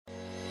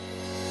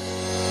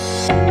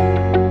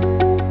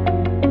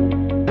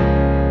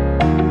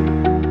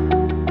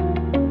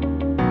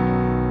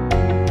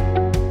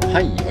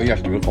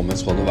hjertelig velkommen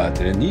skal du være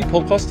til en ny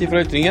podcast fra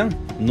Ytringen.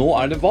 Nå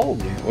det valg,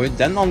 og i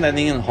den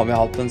anledningen har vi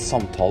hatt en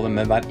samtale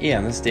med hver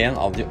eneste en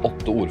av de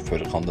 8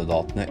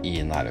 ordførerkandidatene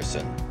i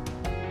Nærøysund.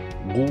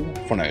 God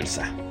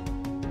fornøyelse.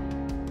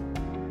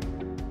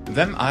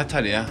 Hvem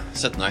Terje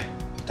Settenøy?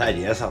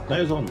 Terje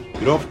Settenøy, sånn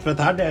grovt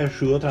fortalt,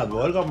 37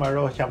 år gammel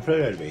og kommer fra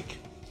Rørvik.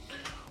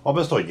 Har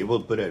bestandig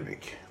bodd på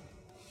Rørvik.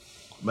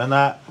 Men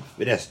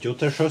jeg reiste jo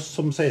til sjøs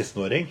som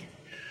 16-åring,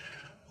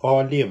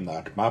 og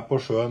livnært meg på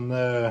sjøen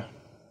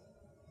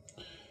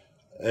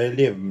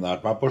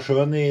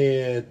i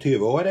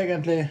 20 år,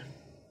 egentlig.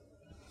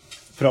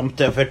 Fram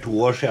til for 2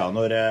 år siden,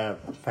 når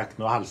jeg fikk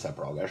noen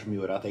helseplager som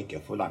gjorde at jeg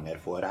ikke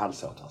lenger får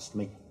helseattesten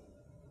min.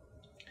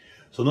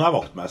 Så nå jeg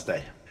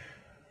vaktmester.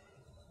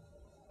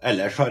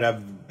 Ellers har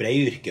jeg bred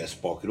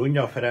yrkesbakgrunn,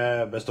 for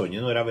jeg bestandig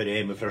når jeg var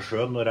hjemme fra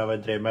sjøen, når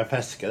jeg drev med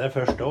fiske de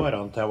første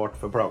årene til jeg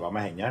ble forplaget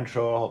med hendene,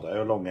 så hadde jeg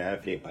jo lange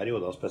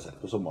friperioder, spesielt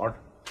på sommeren.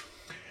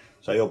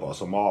 Så jeg jobbet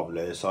som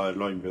avløser,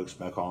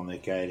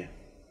 landbruksmekaniker,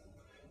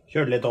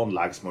 kjørte litt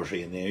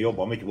anleggsmaskiner,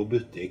 jobbet mye på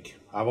butikk.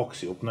 Jeg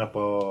vokste opp nede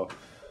på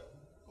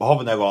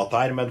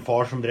Havnegata her med en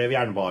far som drev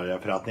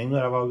jernbaneforretning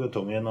når jeg var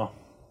guttungen,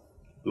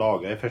 og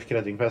laget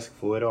ferskretting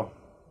fiskefôr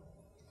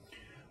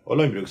og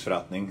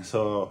landbruksforretning,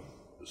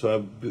 så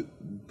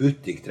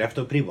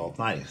butikkdrift og privat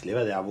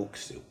næringsliv det jeg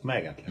vokste opp med,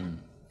 egentlig.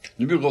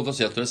 Du bruker godt å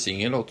si at du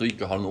single, og at du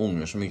ikke har noen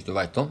unger som ikke du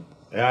vet om.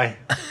 Nei,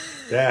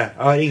 jeg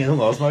har ingen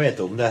unger som jeg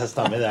vet om, det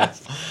stemmer det.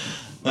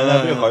 Men jeg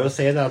bruker jo å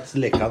si det at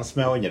likens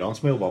med andre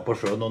som jobber på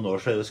sjøen noen år,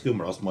 så det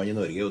skumleste mann i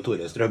Norge, og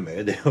Tore Strømøy,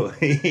 det jo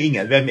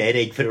ingen er mer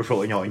redd for å se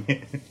enn han.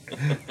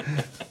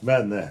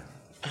 Men,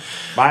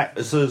 nei,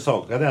 så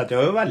saken at jeg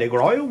er jo veldig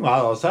glad i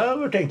unger, da, så jeg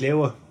har egentlig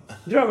jo,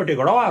 jeg tror jeg har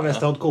vært glad hvis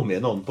det hadde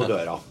kommet noen på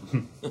døra.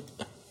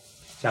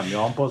 Kommer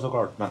jo han på så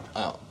klart, men...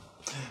 Ja.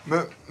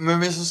 Men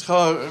hvis vi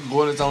skal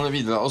gå litt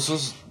videre, og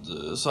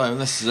så jo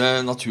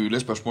neste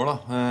naturlige spørsmål da.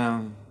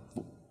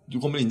 Du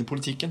kommer inn i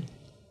politikken.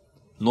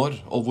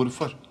 Når og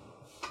hvorfor?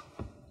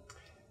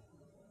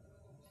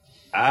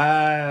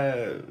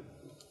 Jeg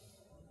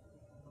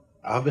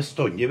har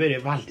bestandig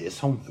vært veldig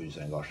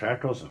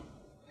samfunnsengasjert også.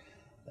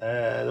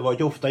 Det var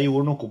ikke ofte jeg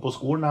gjorde noe på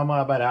skolen, det må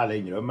jeg bare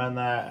ærlig innrømme,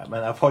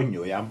 men jeg fant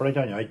jo igjen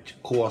blant annet et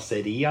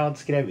kåseri jeg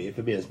hadde skrevet i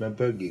forbindelse med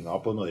bygginga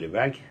på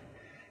Norveg,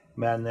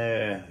 med en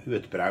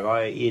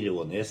utpreget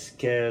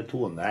ironisk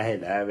tone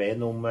hele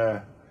veien om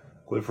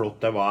hvor flott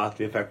det var at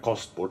vi fikk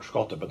kaste bort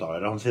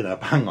skattebetalerne sine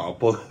penger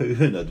på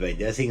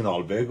unødvendige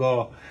signalbygg,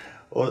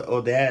 og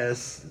det,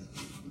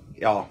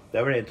 ja,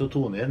 det var den til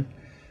tonen.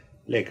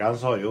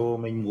 Likeens har jo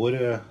min mor,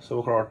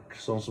 så klart,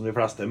 sånn som de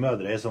fleste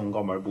mødre, i sånn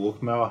gammel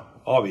bok med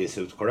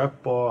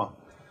avisutklipp, og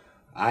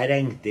jeg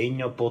ringte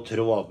inn på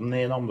tråden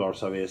i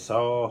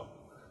Namdalsavisa og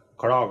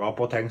klaget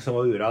på ting som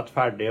var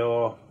urettferdig,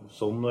 og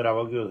sånn når jeg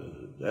var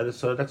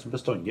så det liksom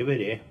bestandig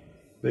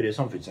vært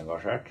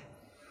samfunnsengasjert.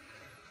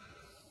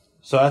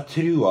 Så jeg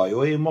trua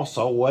jo i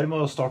masse år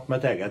med å starte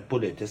mitt eget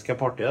politiske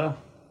parti da.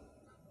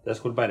 Det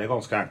skulle bare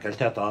ganske enkelt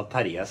hete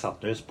Terje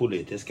Settenøys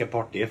politiske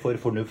parti for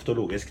fornuft og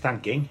logisk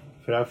tenking,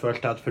 for jeg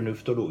følte at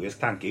fornuft og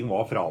logisk tenking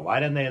var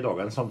fraværende i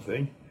dagens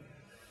samfunn.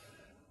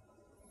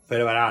 For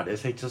å være ærlig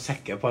så er jeg ikke så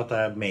sikker på at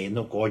jeg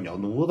mener noe annet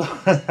nå da.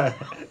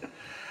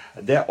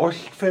 Det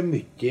alt for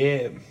mye...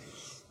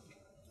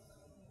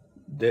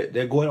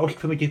 Det går alt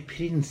for mye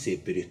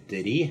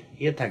prinsipprytteri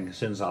i ting,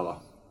 synes jeg da.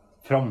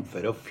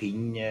 Framfor å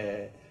finne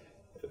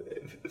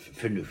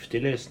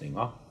fornuftige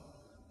løsninger.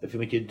 Det er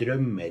for mye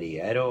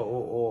drømmerier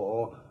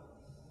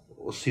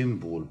og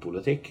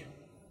symbolpolitikk.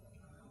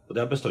 Og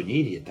det har bestandig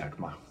irritert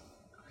meg.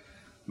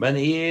 Men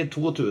i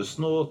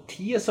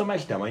 2010 så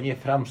meldte jeg meg inn i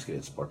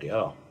Fremskrittspartiet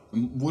da.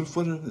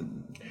 Hvorfor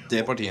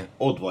det partiet?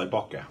 Oddvar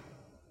Bakke.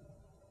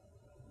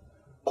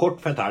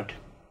 Kort fortalt,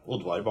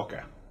 Oddvar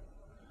Bakke.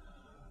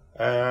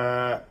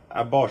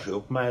 Jeg bar seg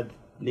opp med en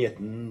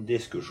liten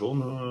diskusjon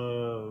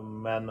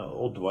med en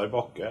Oddvar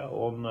Bakke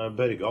og en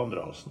Børge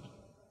Andrasen.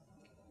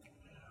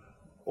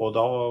 Og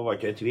da var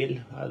ikke jeg i tvil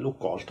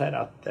lokalt her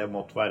at det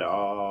måtte være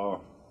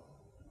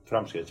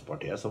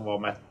Fremskrittspartiet som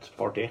var mitt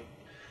parti.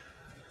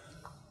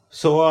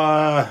 Så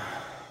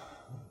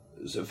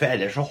for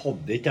ellers så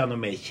hadde ikke jeg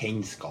noe mer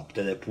kjennskap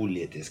til det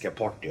politiske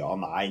partiet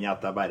enn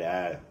at jeg bare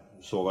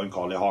så han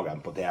Carl I.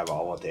 Hagen på TV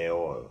av og til,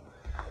 og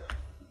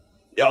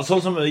ja,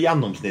 sånn som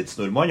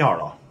gjennomsnittsnordmann har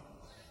da.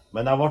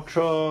 Men jeg ble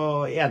så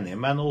enig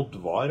med en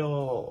Oddvar,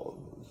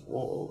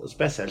 og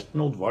spesielt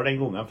en Oddvar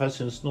den gangen, for jeg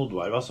synes en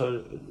Oddvar var så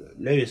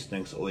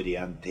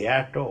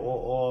løsningsorientert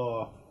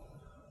og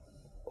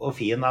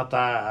fin at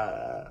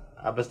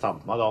jeg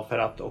bestemte meg da for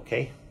at ok,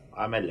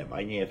 jeg melder meg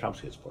inn i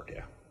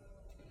Fremskrittspartiet.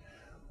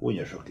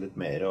 Undersøkt litt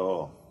mer,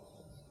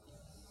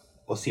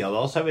 og siden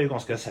da så er jeg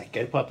ganske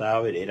sikker på at jeg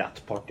har vært i rett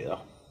parti da.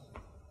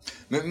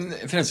 Men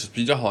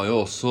Fremskrittspartiet har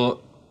jo også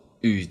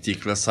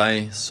utviklet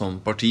seg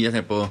som parti. Jeg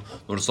tenker på,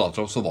 når det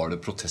startet opp så var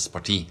det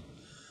protestparti.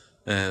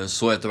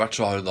 Så etter hvert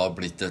så har det da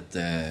blitt et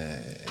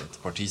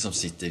parti som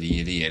sitter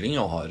i regjering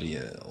og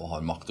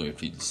har makt og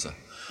innflytelse.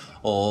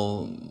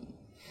 Og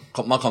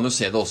man kan jo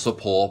se det også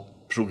på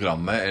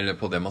programmet, eller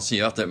på det man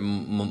sier, at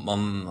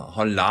man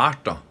har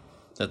lært da,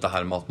 dette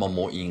her med at man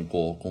må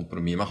inngå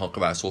kompromiss. Man kan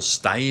ikke være så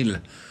steil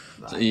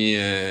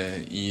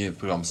i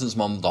programmet som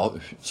man da,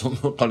 som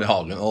Carl I.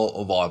 Hagen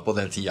og var på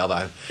den tida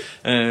der.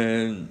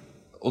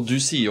 Og du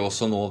sier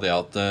også nå det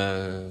at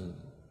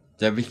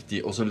det viktig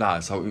også å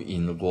lære seg å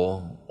inngå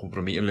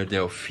kompromiss, eller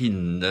det å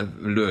finne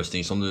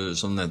løsning som du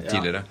nevnte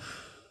tidligere.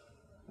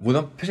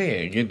 Hvordan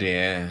preger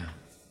det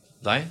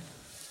deg?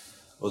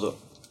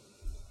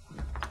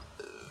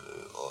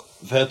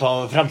 For å ta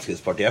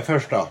Fremskrittspartiet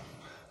først da,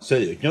 så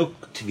det jo ikke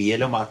noe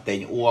tvil om at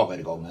den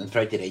overgangen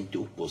fra et rent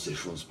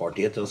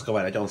opposisjonsparti til å skal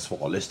være et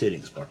ansvarlig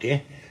styringsparti,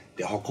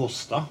 det har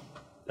kostet.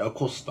 Det har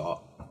kostet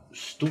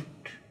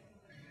stort.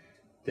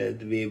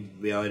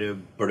 Vi har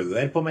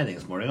blør på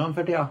meningsmålingene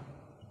for tida,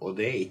 og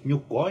det ikke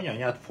noe annet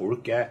enn at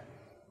folk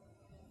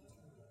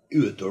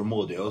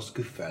utålmodige og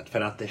skuffet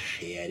for at det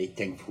skjer ikke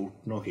ting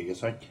fort nok, ikke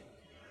sant?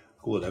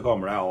 Gode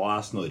gamle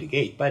AS Norge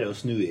ikke bare å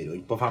snue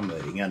rundt på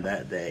femøringen,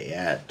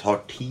 det tar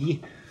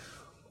tid.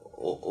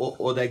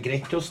 Og det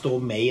greit å stå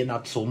og mene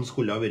at sånn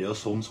skulle ha vært og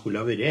sånn skulle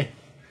ha vært.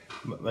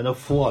 Men å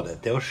få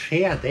det til å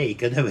skje, det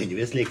ikke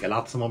nødvendigvis like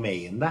lett som å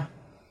mene det.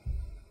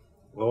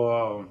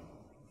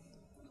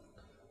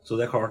 Så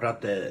det klart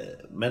at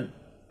men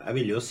jeg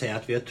vil jo si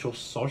at vi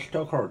tross alt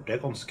har klart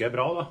det ganske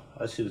bra da.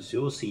 Jeg synes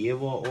jo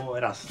Siv og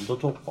resten av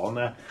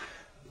toppene,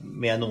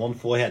 med noen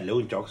få hederlige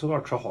unntak så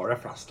har de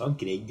fleste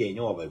greid den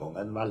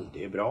overgangen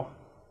veldig bra.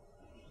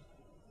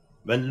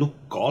 Men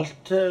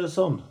lokalt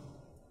sånn,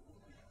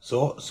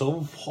 så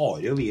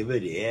har jo vi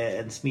vært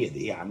en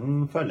smidig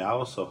gjeng, føler jeg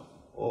også.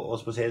 Og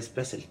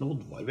spesielt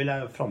Oddvar vil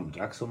jeg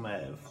framtrekke som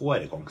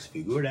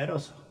foregangsfigur der,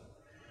 altså.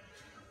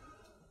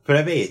 For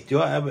jeg vet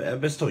jo,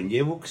 jeg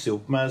bestandig vokser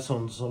opp med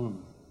sånn som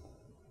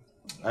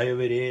jeg har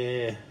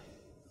vært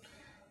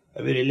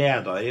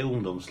leder i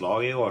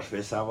ungdomslag i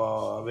årsvis. Jeg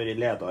har vært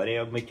leder i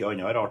mye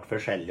annet rart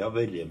forskjellig og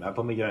vært med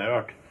på mye annet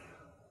rart.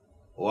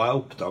 Og jeg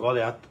oppdaget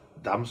det at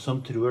de som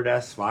tror det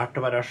svært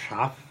å være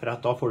sjef, for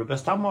at da får du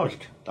bestemme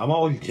alt. De har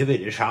aldri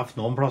vært sjef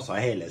noen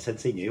plasser hele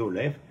sitt sinne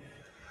jordliv.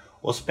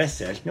 Og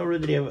spesielt når du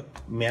driver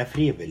med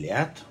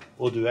frivillighet,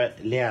 og du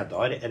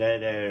leder, eller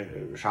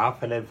sjef,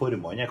 eller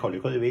formann, jeg kaller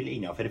det hva du vil,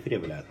 innenfor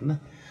frivilligheten.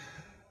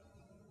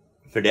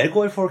 For der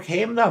går folk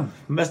hjem, de.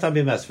 Hvis de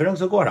blir mest fornøyd,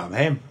 så går de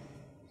hjem.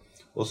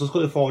 Og så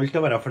skal du få alt til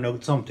å være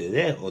fornøyd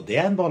samtidig, og det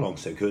en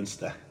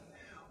balansekunst.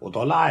 Og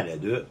da lærer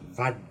du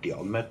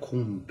verdiene med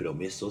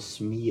kompromiss og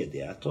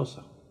smidighet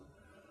også.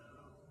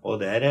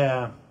 Og jeg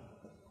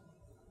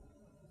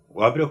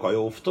bruker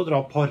jo ofte å dra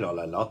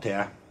paralleller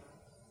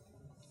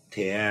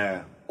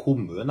til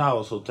kommune,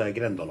 også til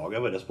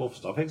grendalaget vårt på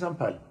Ofstad for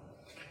eksempel.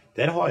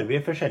 Der har vi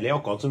forskjellige,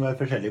 akkurat som er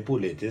forskjellige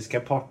politiske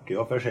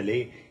partier og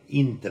forskjellige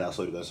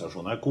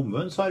interesseorganisasjoner i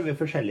kommunen, så har vi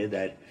forskjellige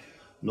der.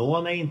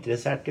 Noen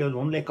interessert i, og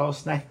noen liker å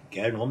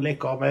snekker, noen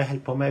liker å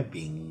holde på med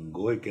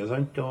bingo, ikke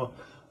sant? Og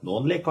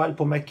noen liker å holde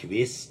på med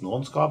quiz,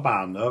 noen skal ha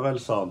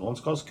bandøvelser, noen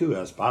skal ha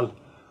skuespill.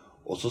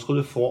 Og så skal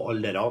du få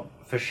alle de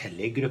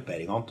forskjellige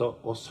grupperingene til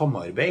å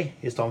samarbeide,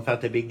 i stedet for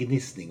at det blir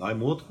gnisninger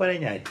imot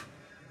hverandre.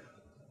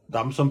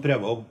 De som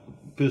prøver å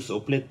pusse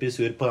opp litt blir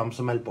sur på dem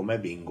som holder på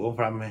med bingo, og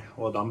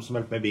de som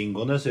holder på med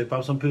bingo er sur på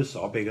dem som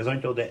pusser opp, ikke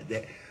sant? Og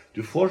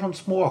du får sånne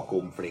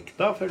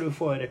småkonflikter, for du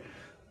får...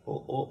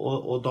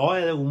 Og da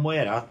er det om å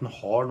gjøre at den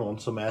har noen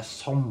som er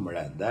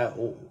samlende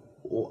og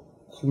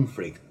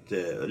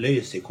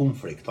løser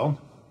konfliktene.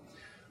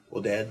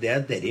 Og det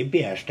i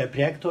berste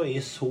preg til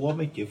i så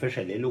mye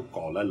forskjellige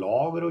lokale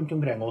lag rundt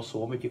omkring, og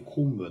så mye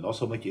kommuner,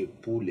 så mye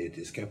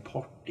politiske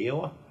partier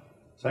også.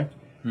 Sant?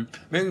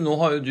 Men nå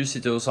har jo du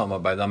sittet og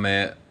samarbeidet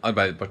med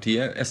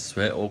Arbeiderpartiet,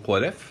 SV og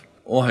KrF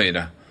og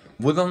Høyre.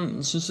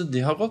 Hvordan synes du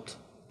det har gått?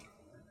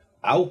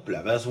 Jeg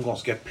opplever det som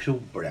ganske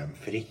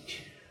problemfritt.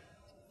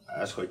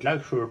 Jeg skal ikke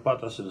legge skjul på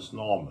at jeg synes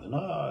Amund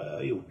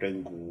har gjort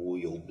en god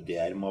jobb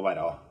der med å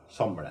være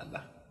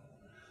samlende.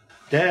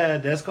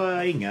 Det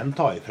skal ingen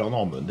ta ifra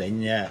Amund.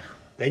 Den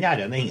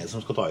æren ingen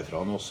som skal ta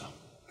ifra han også.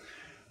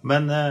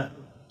 Men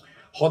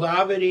hadde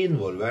jeg vært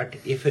involvert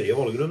i forrige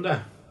valgrunde,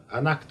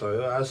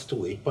 jeg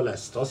stod ikke på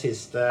lista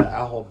sist,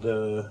 jeg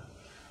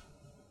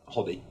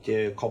hadde ikke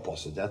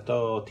kapasitet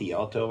og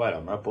tida til å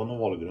være med på noen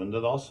valgrunde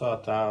da, så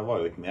at jeg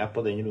var jo ikke med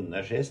på den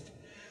runden sist.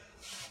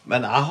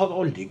 Men jeg hadde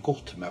aldri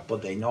gått med på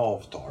den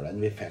avtalen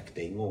vi fikk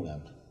den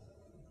gangen.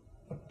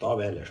 Da hadde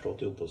vi heller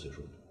stått i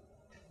opposisjon.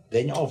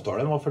 Den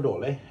avtalen var for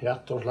dårlig,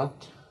 rett og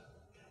slett.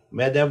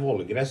 Med det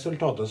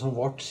valgresultatet som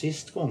ble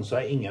sist gang, så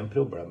er ingen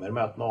problemer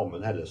med at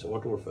Amund Hellesø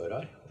ble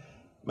ordfører.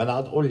 Men jeg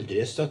hadde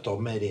aldri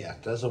støttet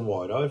Merete som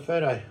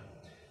varaordfører.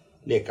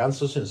 Likevel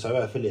så synes jeg det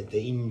var for lite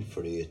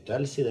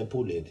innflytelse i det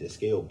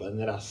politiske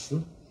jobben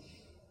resten.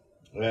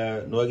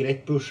 Nå er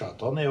greit,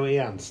 budsjettene er jo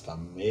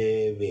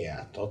enstemmig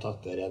vedtatt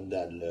etter en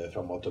del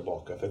frem og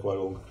tilbake for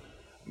hver gang.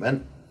 Men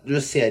du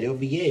ser jo,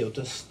 vi er jo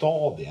til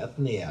stadighet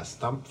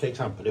nedstemt, for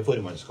eksempel i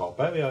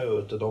formannskapet. Vi har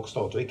jo til dags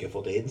dato ikke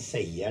fått en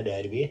seier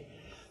der vi.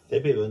 Det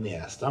blir jo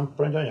nedstemt,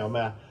 blant annet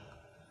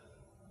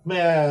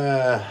med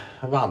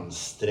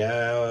Venstre,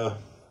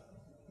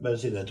 med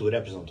sine 2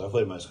 representanter i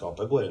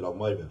formannskapet, går i lag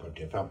med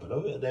Arbeiderpartiet for eksempel,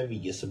 og det er vi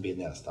som blir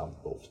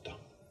nedstemt på ofte.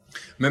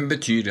 Men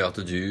betyr det at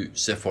du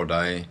ser for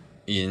deg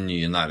i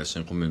nye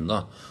Nærøysund kommune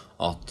da,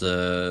 at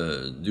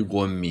du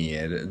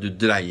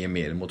dreier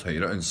mer mot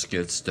høyre og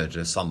ønsker et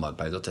større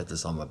samarbeid og tette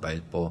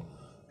samarbeid på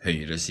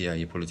høyre siden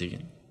i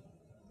politikken?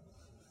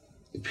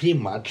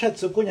 Primært sett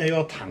så kunne jeg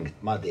jo ha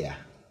tenkt meg det.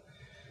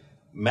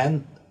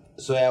 Men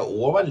så er jeg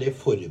også veldig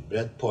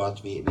forberedt på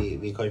at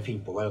vi kan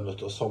finne på å være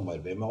nødt til å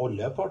samarbeide med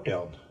alle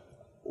partiene.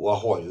 Og jeg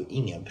har jo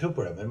ingen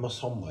problemer med å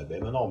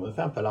samarbeide med Amund, for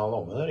eksempel. Jeg og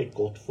Amund har et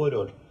godt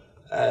forhold.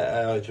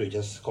 Jeg tror ikke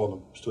jeg skal ha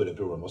noen store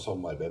problemer med å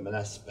samarbeide med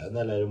Espen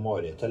eller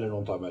Marit eller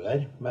noen av dem heller.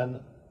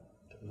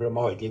 For de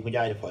har ikke like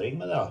mye erfaring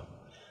med det.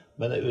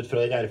 Men ut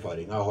fra den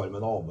erfaringen jeg har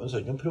med Amund, så er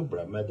det ikke noe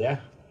problem med det.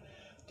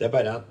 Det er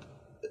bare at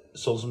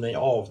sånn som den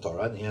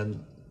avtalen er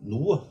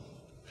nå,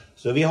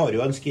 så vi har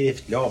jo en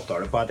skriftlig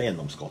avtale på at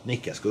eiendomsskatten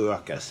ikke skal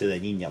økes i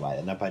den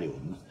inneværende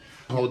perioden.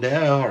 Og det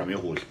har de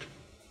jo holdt.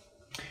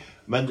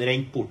 Men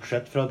rent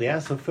bortsett fra det,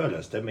 så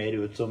føles det mer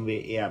ut som vi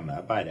er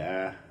med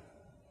bare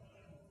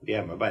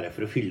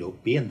for å fylle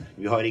opp bin.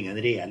 Vi har ingen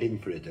reell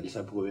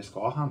innflytelse på hvor vi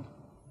skal hen.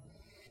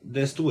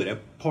 De store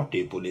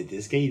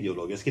partipolitiske,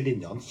 ideologiske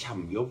linjene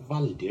kommer jo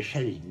veldig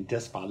sjelden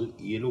til spill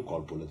i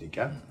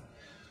lokalpolitikken.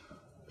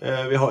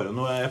 Vi har jo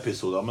noen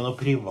episoder med noen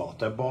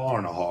private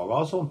barnehager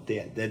og sånt.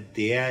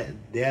 Det er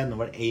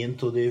vel en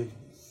av de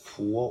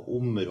få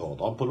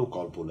områdene på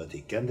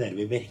lokalpolitikken der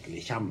vi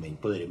virkelig kommer inn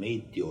på det med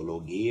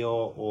ideologi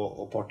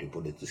og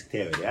partipolitisk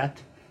teoriet.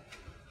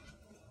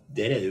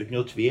 Der er det jo ikke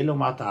noe tvil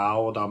om at jeg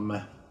og dem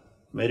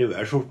med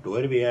røde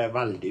skjorter, vi er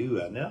veldig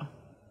uenige.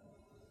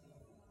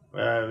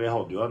 Vi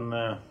hadde jo en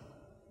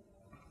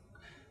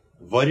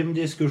varm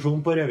diskusjon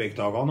på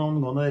Røvikdagene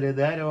omgående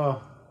der,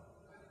 og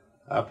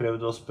jeg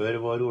prøvde å spørre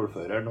vår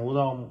ordfører nå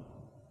da, om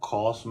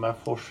hva som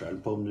er forskjell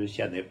på om du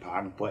tjener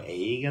penger på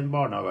egen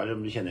barnehage, eller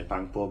om du tjener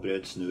penger på å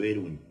brød snø i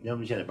rundt,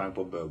 om du tjener penger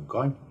på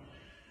bøggene.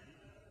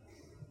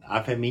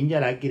 For min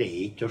del, jeg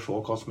greier ikke å se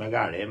hva som er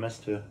galt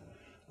mest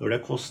når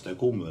det koster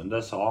kommunen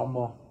det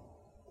samme,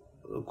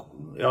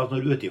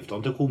 når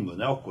utgiftene til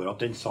kommunen er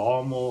akkurat den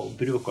samme, og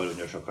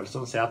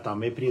brukerundersøkelsen sier at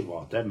de i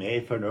private er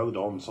mer fornøyd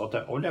og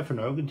ansatte. Alle er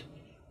fornøyd.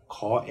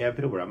 Hva er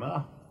problemet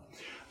da?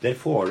 Der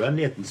får du en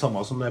liten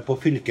samme som det er på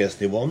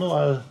fylkesnivå nå.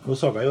 Nå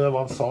så jeg jo det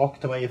var en sak,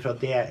 det var fra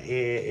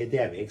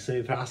Devik, så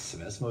fra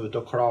SV som var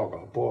ute og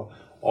klaget på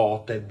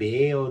ATB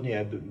og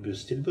nye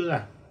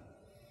busstilbudet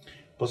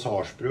på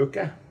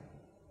Sarsbruket.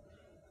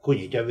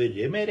 Kunne ikke ha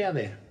vært mer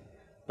enig.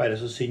 Bare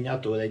så synd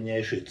at den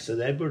skytset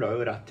der burde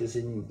jo rett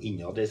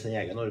innad i sin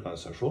egen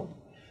organisasjon.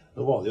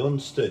 Nå var det jo en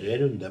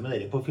større runde med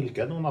dere på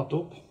fylket nå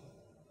nettopp.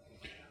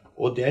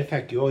 Og der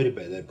fikk jo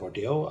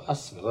Arbeiderpartiet og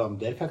SV,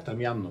 der fikk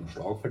de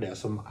gjennomslag for det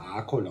som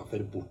jeg kaller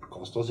for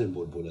bortkast og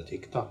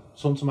symbolpolitikk. Da.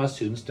 Sånn som jeg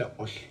synes det er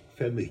alt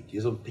for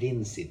mye som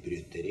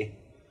prinsipprytteri.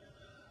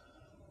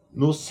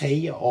 Nå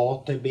sier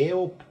ATB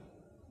opp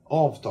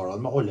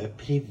avtalene med alle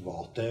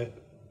private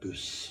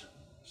buss,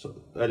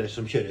 eller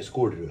som kjører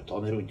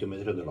skolerutene rundt om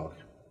i Trøndelag.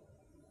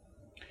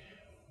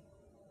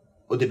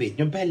 Og det blir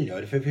ikke noe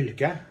billigere for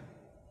fylket.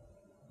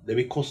 Det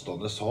blir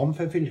kostende samme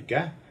for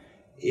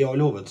fylket i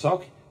all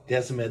hovedsak. Det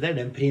som er der,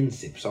 det er en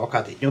prinsippsak. Det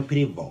er ikke noen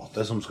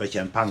private som skal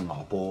tjene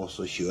penger på oss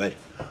og kjøre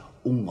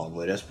ungene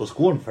våre på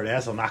skolen, for det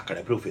er sånne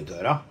ekle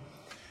profitører.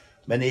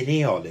 Men i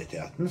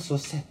realiteten så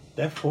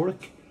setter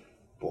folk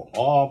på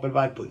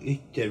Abelberg, på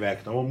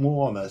Ytringen og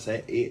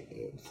Måneset, i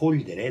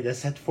Folderøy. Det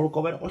setter folk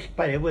overalt,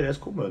 bare i vår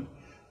kommune.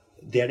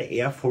 Der det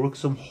er folk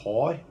som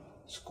har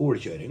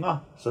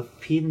skolekjøringer, så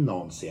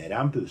finansierer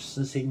de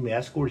bussen sin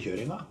med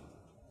skolekjøringer.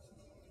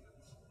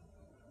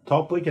 Ta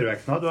på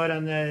Yttervekna, du har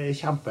en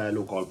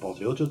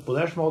kjempelokalpatriot utpå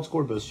der som har hatt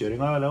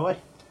skolebusskjøringer i alle år.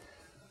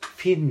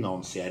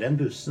 Finansierer en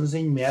bussen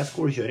sin med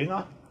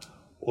skolekjøringer.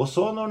 Og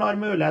så når han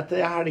har mulighet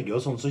til helger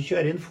og sånn, så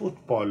kjører inn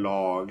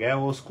fotballaget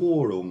og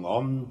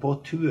skoleungene på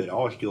turer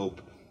og alt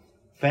jobb.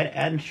 For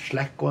en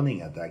slekk og en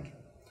ingenting.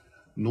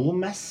 Nå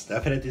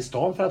mister for et i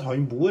stedet for at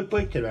han bor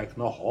på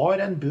Yttervekna og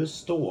har en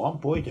buss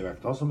stående på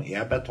Yttervekna som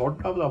er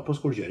betalt av da, på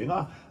skolekjøringa.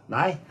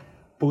 Nei,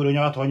 på grunn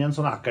av at han er en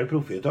sånn ekkel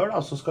profitør,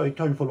 da, så skal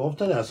ikke han få lov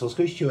til det. Så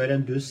skal vi kjøre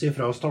en buss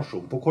fra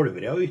stasjonen på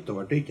Kolverøy og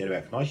utover til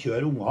Yttervekna og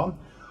kjøre ungene.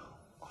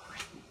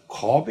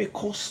 Hva blir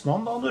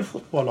kostnaden da når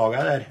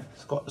fotballaget der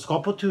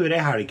skal på tur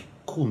i helg,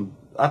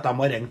 at de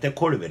har ringt til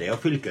Kolverøy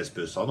og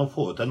fylkesbussene og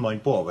få ut en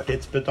mann på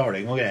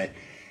overtidsbetaling og greier,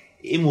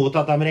 imot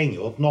at de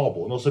ringer opp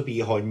naboen, og så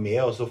blir han med,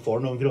 og så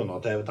får noen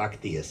kroner til dekk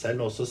diesel,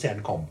 og så ser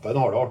han kampen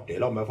og har det artig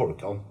sammen med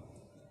folkene.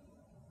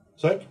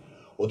 Sånn?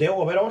 Og det er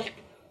overalt.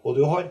 Og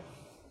du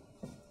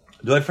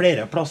har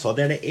flere plasser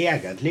der det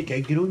egentlig ikke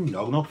er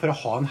grunnlag nok for å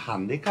ha en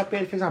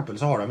handicapbil. For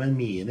eksempel så har de en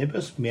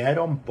minibuss med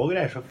rampe og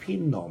greier, så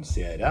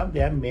finansierer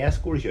de det med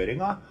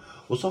skolekjøringa,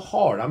 og så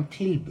har de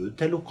tilbud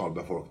til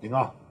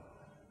lokalbefolkningen.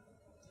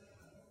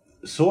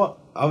 Så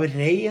av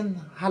ren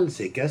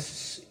helsikes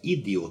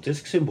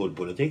idiotisk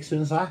symbolpolitikk,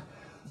 synes jeg,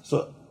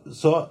 så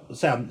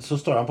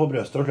står de på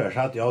brøstet og slår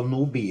seg at ja,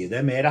 nå blir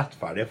det mer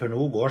rettferdig, for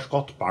nå går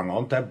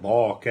skattpengene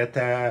tilbake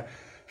til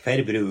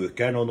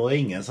forbrukeren, og nå er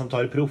det ingen som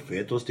tar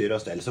profit og styr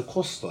og stell. Så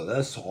koster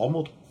det samme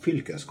mot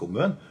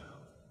fylkeskommunen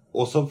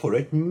Og så får du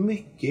et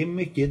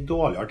mye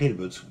dårligere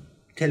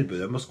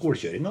tilbud med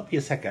skolekjøring, og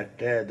blir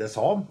sikkert det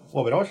samme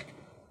overalt.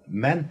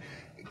 Men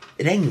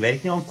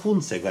ringvirkningene og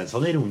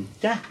konsekvensene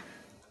rundt det,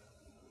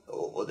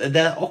 og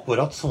det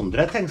akkurat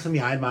sånne ting som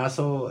gjør meg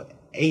så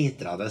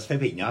eitrende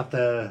forbindet at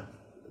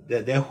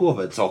det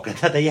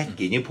hovedsaken at jeg gikk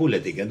inn i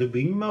politikken du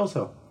begynner med,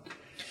 altså.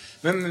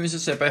 Men hvis du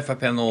ser på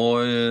FrP nå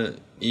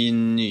i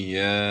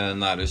nye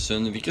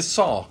Nærøysund, hvilke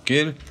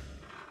saker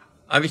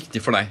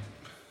viktige for deg?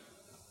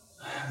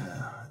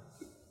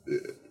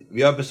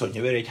 Vi har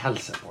bestandig vært et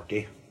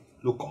helseparti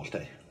lokalt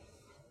her.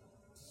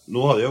 Nå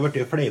har det jo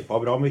vært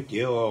fleipa bra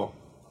mye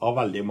av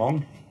veldig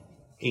mange,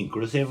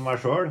 inklusiv meg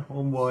selv,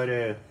 om vår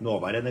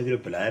nåværende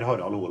gruppeleder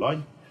Harald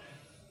Holand.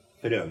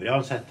 For øvrig har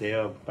han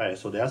sittet, bare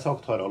så det er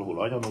sagt, Harald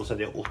Holand, og nå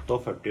sitter jeg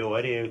 48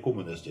 år i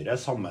kommunestyret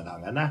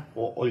sammenhengende,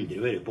 og aldri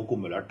vært på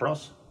kommunalt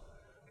plass.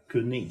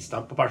 Kun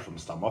innstemt på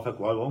personstemmer for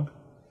hver gang.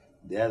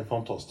 Det en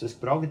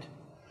fantastisk bragd.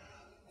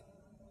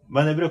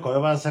 Men jeg bruker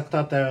jo være sagt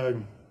at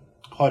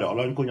Harald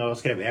han kunne ha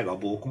skrevet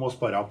egen bok om å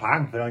spare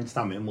penger, for han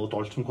stemmer imot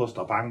alt som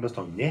koster penger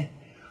bestandig.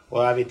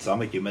 Og jeg vitser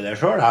mye med det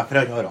selv,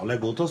 for Harald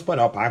god til å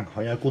spare penger.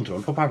 Han har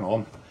kontroll på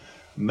pengene.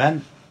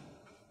 Men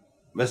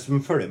hvis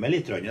man følger med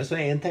litt, så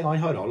en ting han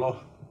Harald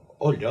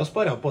aldri har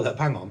sparet på det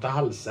pengene til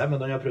helse, men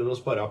han har prøvd å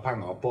spare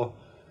penger på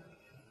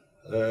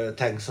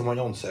ting som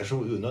han anser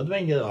som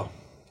unødvendig da.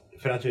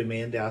 For jeg tror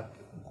mener det at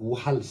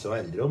god helse og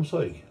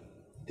eldreomsorg,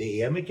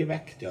 det mye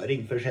viktigere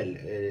enn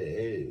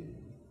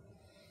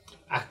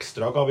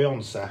ekstra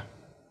gavianse.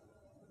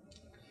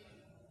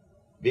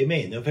 Vi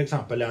mener jo for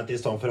eksempel at i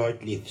stedet for å ha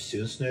et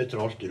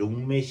livssynsnøytralt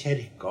rom i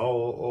kirka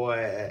og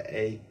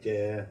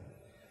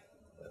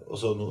og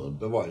så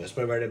bevares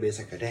på det blir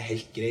sikkert en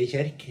helt grei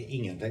kirk.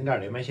 Ingenting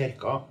galt med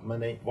kirka,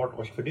 men den ble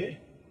alt for dyr.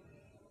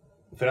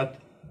 For at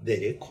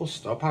dere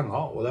koster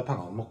penger, og det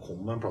pengene må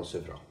komme en plass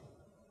ifra.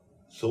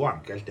 Så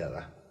enkelt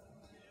det.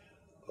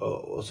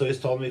 Og så i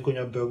stedet vi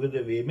kunne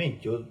bygge, vi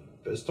mente jo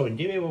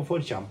bestandig, vi var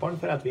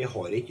forkjemperen for at vi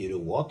har ikke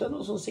råd til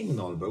noe sånn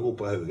signalbygg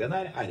oppe på haugen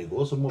her.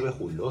 Ergo så må vi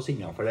holde oss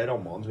innenfor de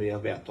rammene som vi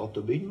har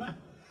vedtatt å begynne med.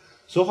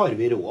 Så har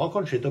vi råd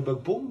kanskje til å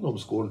bygge på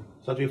ungdomsskolen,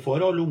 så at vi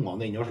får alle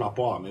ungene inn og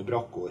slipper av med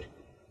brakkår.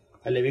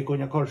 Eller vi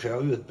kunne kanskje ha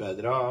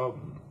utbedret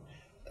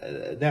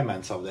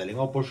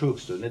demensavdelingen på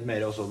sjukstuen litt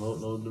mer, og så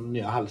noen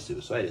nye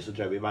helsehus, og så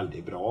tror jeg vi er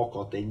veldig bra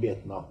akkurat den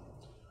biten da.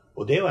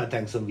 Og det jo en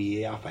ting som vi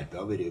i FrP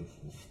har vært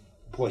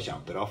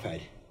påkjempere for.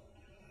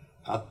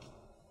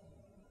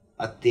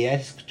 At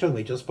der trenger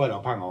vi ikke å spare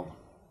pengene.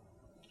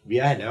 Vi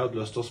har heller hatt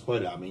lyst til å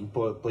spare dem inn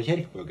på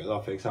kirkebygget da,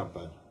 for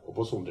eksempel, og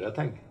på sånne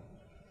ting.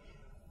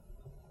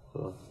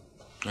 Så.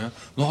 Ja.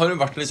 Nå har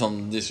det vært litt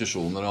sånn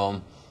diskusjoner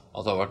om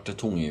at det har vært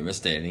tunge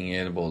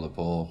investeringer både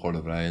på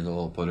Kolbreid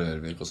og på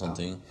Rørvik og sånne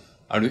ting.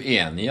 Er du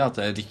enig i at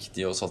det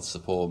riktig å satse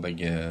på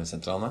begge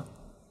sentrene?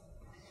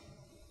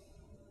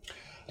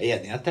 Jeg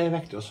enig i at det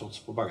viktig å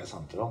satse på begge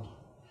sentrene.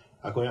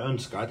 Jeg kunne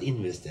ønske at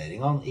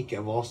investeringene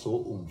ikke var så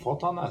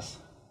omfattende.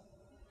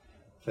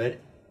 For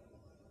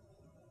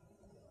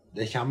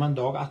det kommer en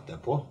dag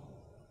etterpå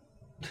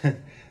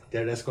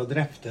der det skal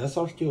driftes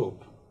alt i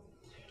jobb.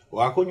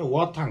 Og jeg kunne også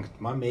ha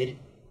tenkt meg mer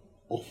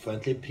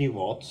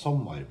offentlig-privat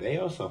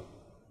samarbeid, altså.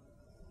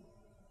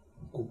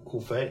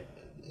 Hvorfor?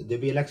 Det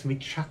blir liksom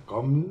ikke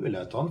sjekket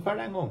mulighetene for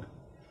det en gang.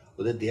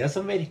 Og det det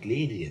som virkelig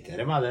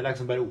irriterer meg, det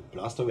liksom bare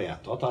opplest og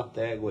vedtatt at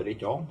det går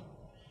ikke an.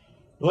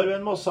 Nå har vi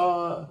en masse,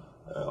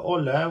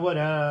 alle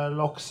våre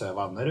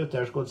laksevenner ute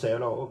her, skulle si,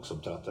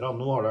 lakseoppdrettere,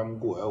 nå har de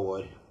gode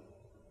år.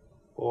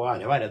 Og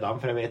ære være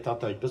dem, for jeg vet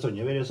at det ikke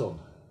bestandig vært sånn.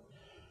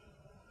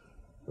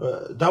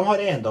 De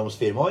har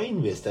eiendomsfirma og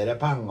investerer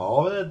penger,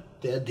 og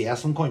det det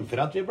som kan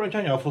for at vi blant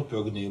annet har fått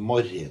bygd ny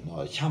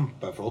marina,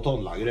 kjempeflott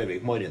anlegg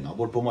Rørvik marina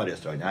bort på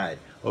Mariestranda her,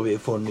 og vi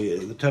får nye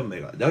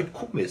tømmerganger. Det har ikke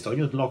kommet i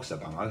stand uten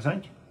laksepenger, ikke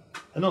sant?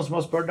 Det noen som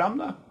har spurt dem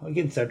da, og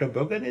ikke interessert å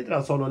bygge en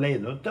idrettshall og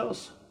leie ut til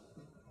oss.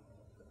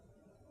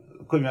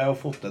 Kunne vi ha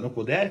fått til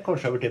noe der,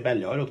 kanskje har vært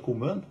billigere til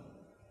kommunen.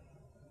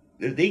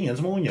 Det ingen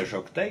som har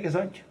undersøkt det, ikke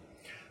sant?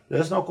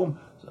 Det snakk om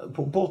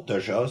på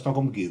Pottersjø, snakk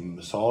om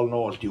gymsalen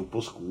og alt opp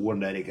på skolen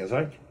der, ikke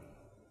sant?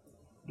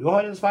 Du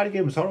har en svær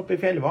gymsal oppe i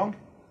Fjellvang.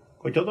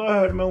 Kan ikke du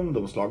høre med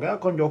ungdomslaget?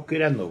 Kan dere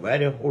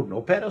renovere, ordne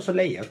opp her, og så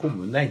leier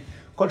kommunen den.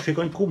 Kanskje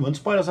kan kommunen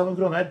spare seg noen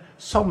kroner,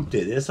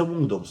 samtidig som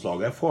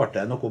ungdomslaget får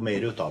til noe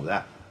mer ut av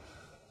det.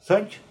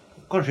 Sant?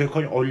 Kanskje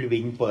kan alle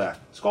vinne på det.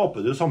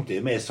 Skaper du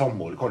samtidig mer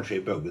samhold kanskje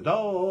i bygda,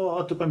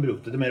 og at du kan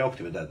bruke det til mer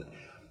aktiviteter.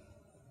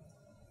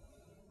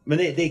 Men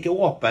det ikke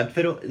åpent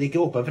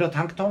for å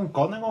tenke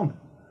tankene en gang.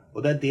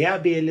 Og det det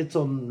blir litt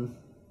sånn,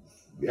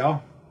 ja,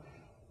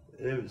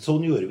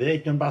 sånn gjorde vi det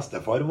ikke når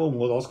bestefar var ung,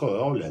 og da skal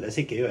det aldeles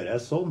ikke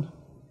gjøres sånn.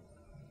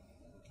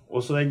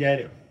 Og så den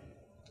der,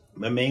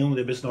 men med en gang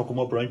det blir snakk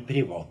om å blande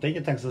private,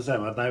 ikke tenk så å si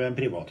meg at nei, men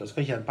private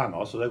skal tjene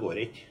penger, så det går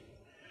ikke.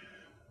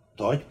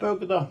 Da ikke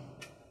bøk da.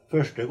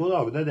 Første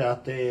god dag det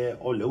at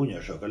alle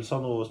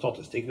undersøkelser og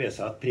statistikk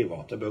viser at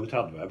private bøk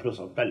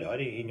 30%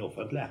 billigere enn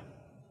offentlige.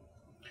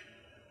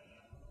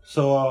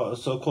 Så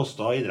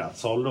kostet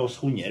idrettshall oss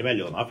 100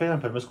 millioner, for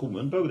eksempel med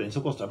kommunen bøk den,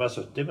 så kostet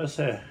det bare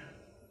 70,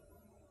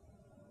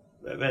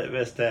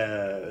 hvis det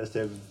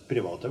er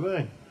private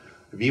bedring.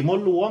 Vi må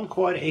låne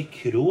hver en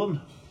kron.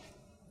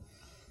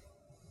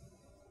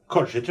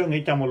 Kanskje trenger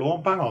ikke de å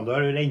låne pengene, da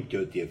har du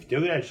renteutgifter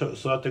og greier,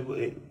 så at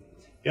det,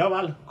 ja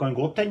vel, kan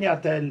godt hende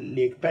at det er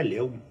like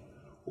billig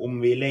om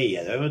vi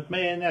leier det ut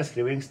med en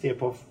nedskrivingstid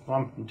på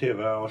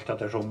 15-20 alt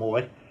etter som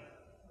år,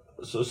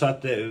 så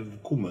at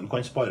kommunen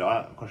kan spare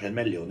kanskje 1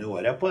 million i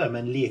året på det,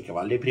 men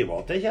likevel de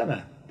private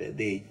tjener. Det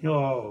er ikke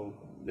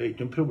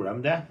noe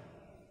problem det.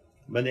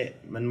 Men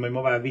man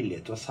må være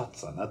villig til å sette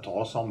seg ned,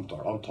 ta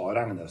samtaler, ta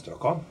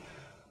regnestykkene.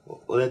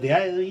 Og det er det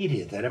jeg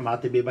irriterer meg,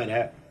 at det blir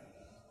bare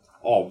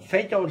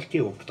avfett alt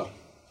i opp da.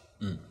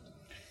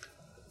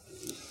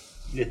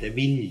 Litt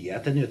vilje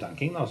til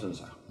nytenking da,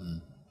 synes jeg.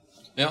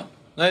 Ja,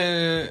 nei,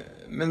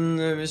 men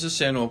hvis du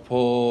ser nå på,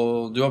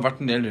 du har vært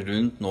en del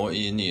rundt nå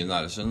i nye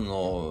Nærøysund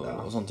og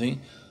sånne ting.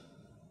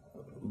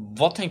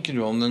 Hva tenker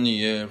du om den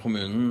nye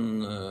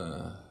kommunen?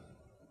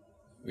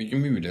 Hvilke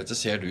muligheter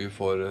ser du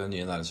for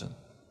nye Nærøysund?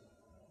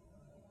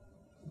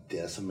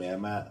 Det som er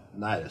med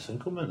Nærøysund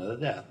kommune,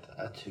 det er at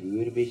jeg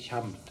tror vi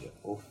kommer til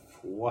å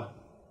få...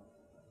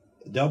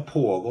 Det har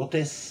pågått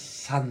en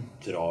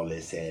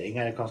sentralisering,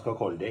 eller hva man skal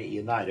kalle det,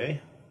 i Nærøy.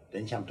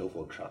 Den kommer til å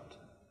fortsette.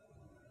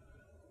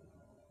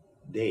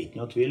 Det er ikke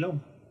noe tvil om.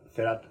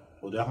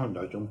 Og det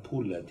handler ikke om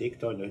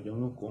politikk, det handler ikke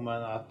om noe,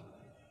 men at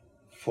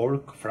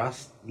folk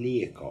flest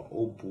liker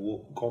å bo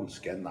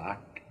ganske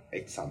nært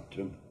et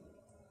sentrum.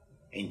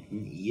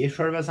 Enten i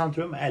selve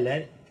sentrum,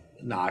 eller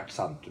nært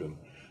sentrum.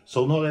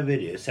 Sånn har det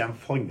vært, så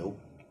de fant opp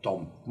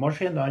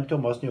dampmaskinen,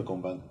 Thomas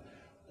Nykomben.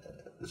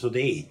 Så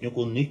det er ikke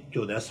noe nytt,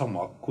 og det er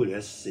samme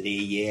hvordan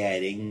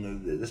regjering,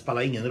 det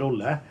spiller ingen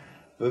rolle.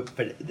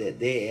 For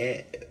det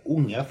er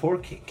unge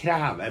folk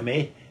krever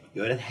mer. Vi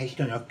har et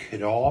helt annet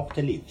krav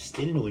til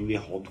livsstil nå enn vi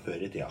hadde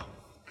før i tida.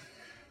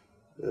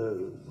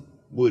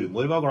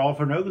 Mormor var glad og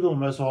fornøyd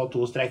om vi så hadde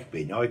 2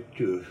 strekkpinner og et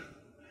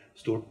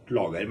stort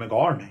lager med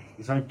garn,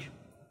 ikke sant?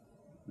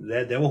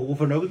 Det var hun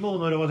fornøyd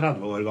med når hun var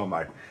 30 år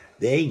gammel.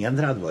 Det er ingen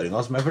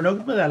 30-åringer som er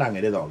fornøyd med det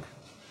lenger i dag.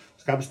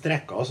 Skal de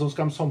strekke, så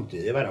skal de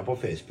samtidig være på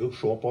Facebook,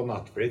 se på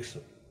Netflix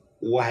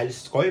og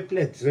helst Skype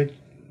litt.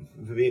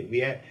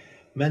 Vi er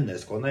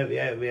menneskene, vi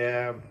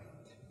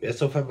er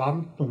så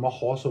forvant om å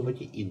ha så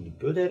mye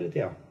input hele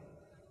tiden.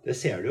 Det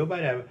ser du jo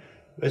bare,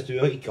 hvis du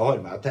ikke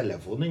har med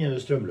telefonen, er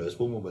du strømløs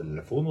på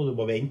mobiltelefon, og du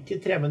må vente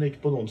i 3 minutter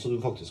på noen, så du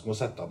faktisk må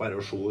sette bare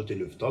og se ut i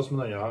lufta.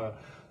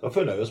 Da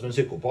føler jeg jo som en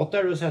psykopat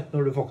der du sitter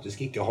når du faktisk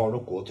ikke har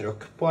noe å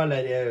trykke på,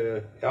 eller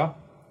ja.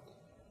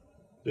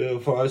 Du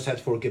har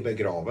sett folk i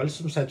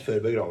begravelse som sitter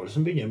før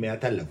begravelsen, begynner med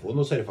telefon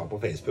og surfer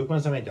på Facebook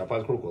mens de venter på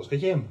at klokka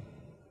skal komme.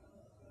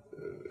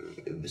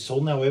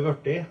 Sånn er vi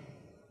vært i.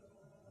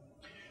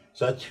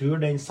 Så jeg tror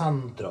den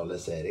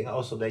sentraliseringen,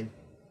 altså den...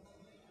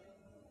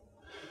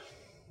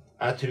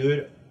 Jeg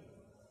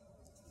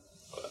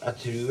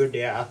tror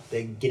det at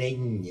det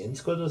grennen,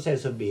 skal du si,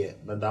 så blir,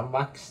 men de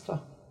vekst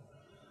da.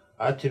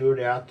 Jeg tror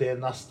det at i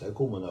neste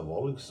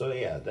kommunevalg så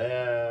er det...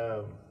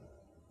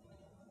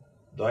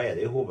 Da er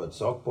det i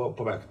hovedsak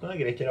på vekten. Det er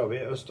greit, her har vi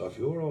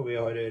Østafjord, og vi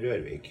har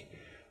Rørvik.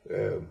 Det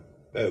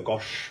er jo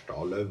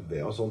Garstad, Løvve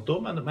og sånt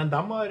også, men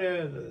de har...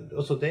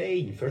 Altså det er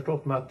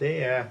innforstått med at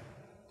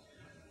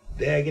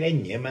det er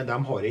grenne, men de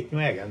har ikke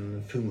noen egen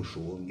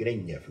funksjon,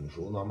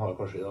 grennefunksjon. De har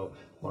kanskje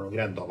noen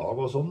grendalag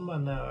og sånn,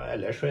 men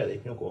ellers så er det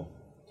ikke noe.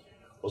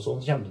 Og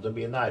sånn kommer det til å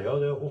bli nære, og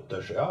det er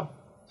Åttesjøa,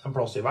 en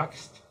plass i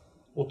vekst.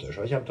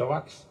 Åttesjøa kommer til å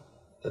vekst.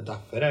 Det er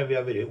derfor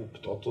vi har vært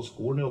opptatt av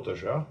skolen i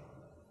Åttesjøa.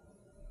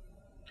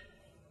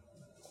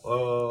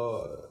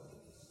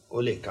 Og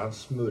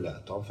likens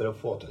mulighetene for å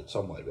få til et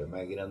samarbeid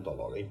med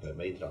grendalaget innenfor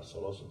med interesser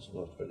og sånt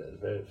som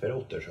for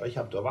Åttesjøa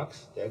kommer til å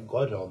vekst, det er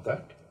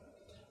garantert.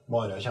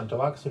 Mara kommer til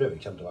å vekst,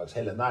 Røvik kommer til å vekst,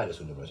 hele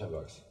Nærøysund kommer til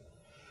å vekst.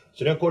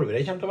 Så det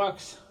Kolverøy kommer til å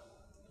vekst.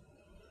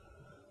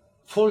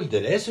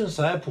 Folderøy synes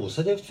jeg er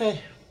positivt for.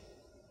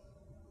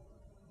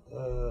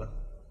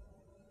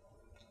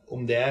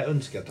 Om det er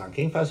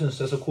ønsketenking, for jeg synes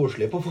det er så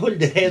koselig på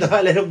Folderøy da,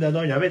 eller om det er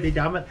noe annet, vet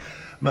ikke jeg,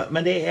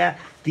 men det er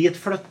dit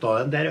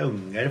flyttet den der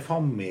yngre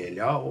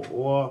familier,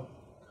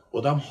 og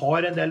de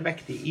har en del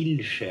viktige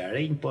ildsjeler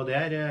innpå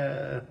der,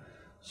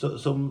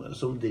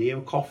 som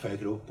driver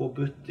kaffekrok på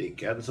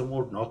butikken, som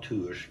ordner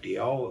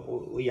turstier,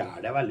 og gjør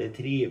det veldig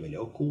trivelig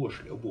og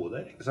koselig å bo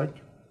der, ikke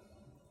sant?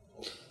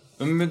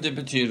 Men det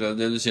betyr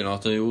det du sier nå,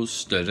 at jo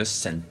større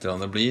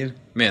sentrene blir,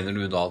 mener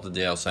du da at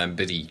det også er en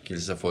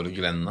berikelse for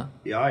grendene?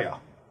 Ja,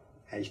 ja.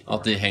 Helt klart.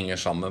 At de henger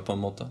sammen på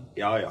en måte?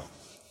 Ja, ja.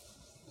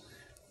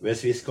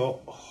 Hvis vi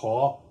skal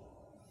ha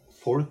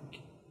folk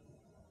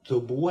til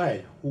å bo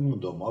her,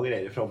 ungdommer og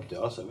greier i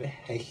fremtiden, så er vi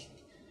helt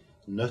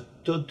nødt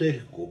til å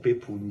dyrke opp i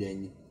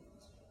den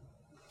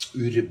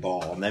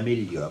urbane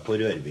miljøet på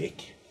Rørvik.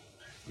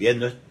 Vi er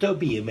nødt til å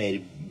bli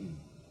mer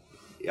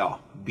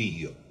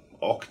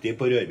byaktig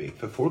på Rørvik,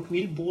 for folk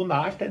vil bo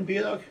nært en by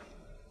i dag.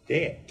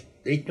 Det er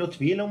ikke noe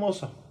tvil om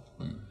også.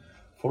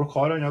 Folk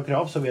har andre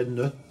krav, så vi er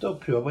nødt til å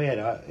prøve å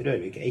gjøre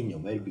Rørvik enda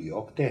mer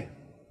byaktig.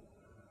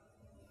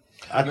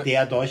 At det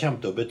da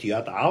kommer til å bety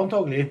at jeg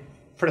antagelig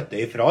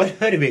flytter ifra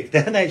Rørvik, det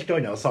er en helt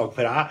annen sak,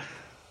 for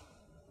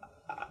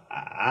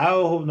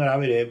når jeg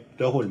har vært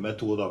til å holde med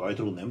 2 dager i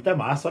Trondheim til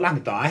meg, så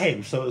lengte jeg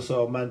hjem,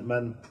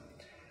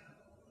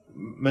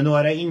 men nå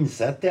har jeg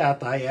innsett det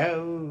at jeg er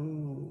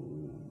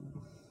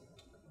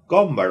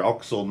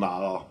gammeldags sånn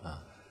da.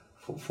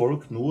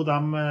 Folk nå,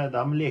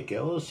 de liker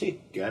å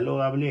sykle, og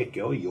de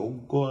liker å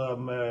jogge, og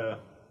de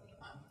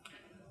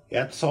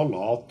et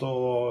salat,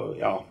 og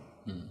ja.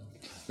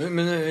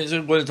 Men hvis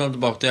vi går litt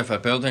tilbake til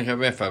FRP, og tenker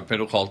på FRP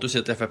lokalt, du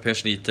sier at FRP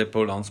sliter på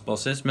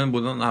landsbasis, men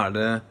hvordan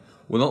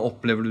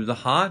opplever du det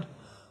her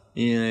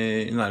i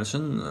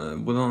Nærøysund?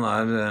 Hvordan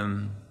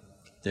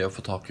det å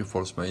få tak i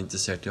folk som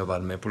interessert i å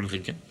være med i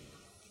politikken?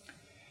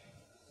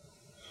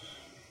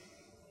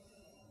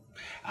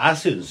 Jeg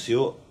synes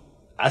jo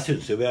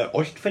vi har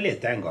alt for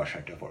lite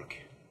engasjerte folk.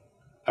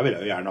 Jeg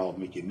vil jo gjerne ha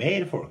mye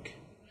mer folk.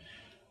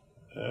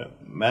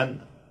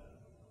 Men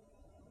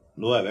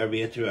nå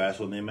vi, tror jeg,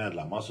 sånn i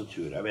medlemmer, så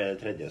tror jeg vi det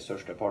 3.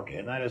 største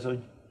partiet i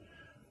Nærøysund.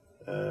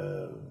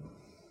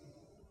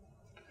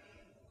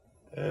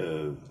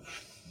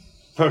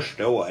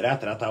 Første året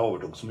etter at jeg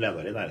overtok som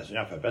leder i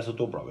Nærøysund FRP, så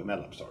doblet vi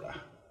medlemstallet.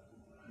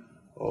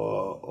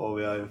 Og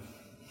vi har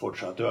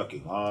fortsatt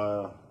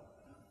økingen,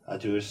 jeg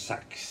tror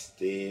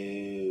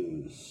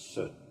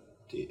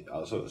 60-70,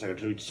 altså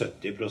sikkert rundt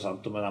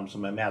 70% av dem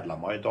som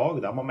medlemmer i dag,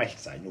 de har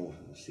meldt seg nå,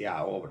 siden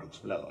jeg overtok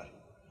som leder.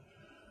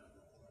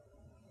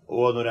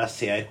 Og når jeg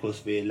ser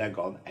hvordan vi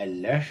legger an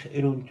ellers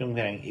rundt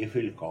omkring i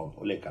fylkene,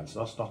 og likens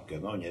å snakke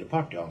med andre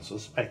partiene, så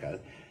merker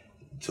jeg,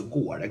 så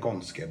går det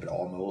ganske bra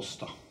med oss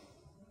da.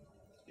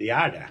 Det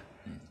gjør det.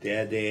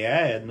 Det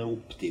en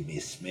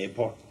optimisme i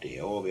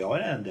partiet, og vi har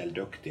en del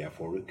dyktige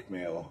folk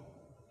med å...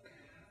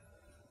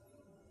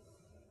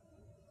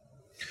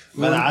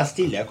 Men jeg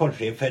stiller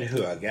kanskje for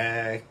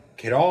høye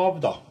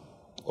krav da.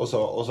 Og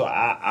så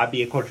jeg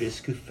blir kanskje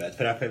skuffet,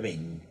 for jeg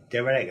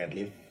forventer vel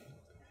egentlig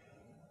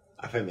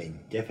for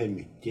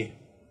mye.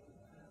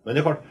 Men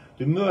det klart,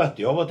 du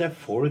møter jo av og til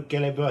folk,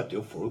 eller møter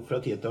jo folk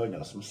fra tid til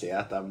annen som sier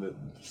at de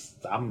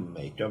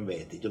stemmer ikke, de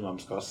vet ikke om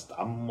de skal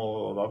stemme,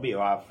 og da blir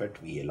jo jeg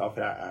fortvilet,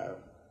 for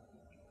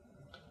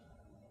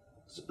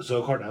så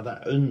klart at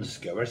jeg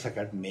ønsker vel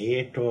sikkert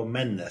mer til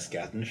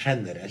menneskeheten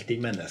generelt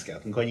enn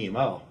menneskeheten kan gi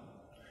meg da.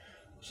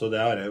 Så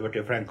det har jeg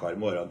vært flinkere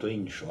med årene til å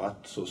innse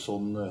at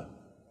sånn...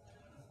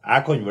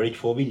 Jeg kan vel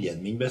ikke få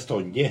viljen min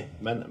bestandig,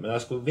 men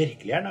jeg skulle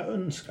virkelig gjerne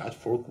ønske at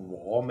folk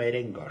var mer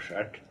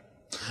engasjert.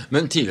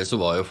 Men tidligere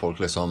så var jo folk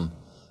liksom...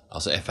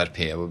 Altså FRP,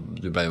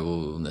 du ble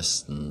jo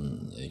nesten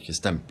ikke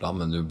stemplet,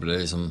 men du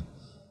ble liksom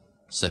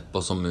sett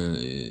på som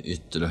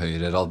ytre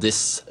høyre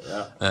radis.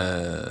 Ja.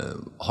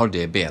 Har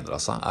det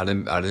bedret seg?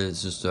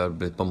 Synes du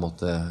blitt på en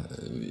måte...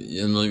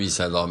 Nå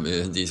viser jeg da,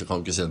 de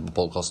kan ikke se det på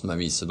podcasten, men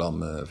jeg viser da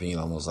med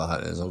fingrene også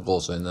her, sånn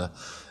gåsøyne.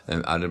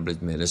 Det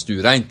blitt mer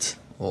stuereint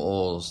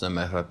å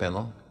stemme FRP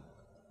nå?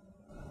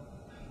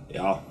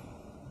 Ja,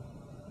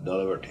 det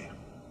hadde vært det.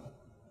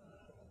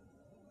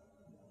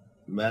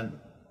 Men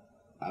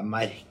jeg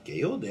merker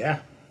jo det.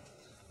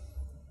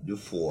 Du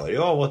får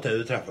jo av og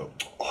til du treffer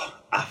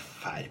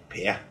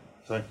FRP,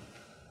 sånn,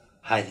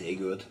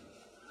 herregud.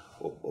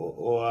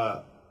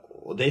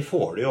 Og det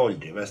får du jo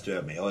aldri hvis du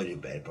med i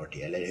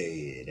Arbeiderpartiet, eller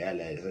Høyre,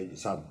 eller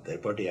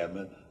Senterpartiet,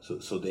 men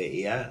så det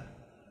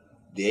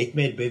ikke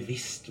mer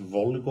bevisst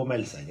valg å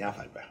melde seg inn i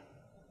FRP.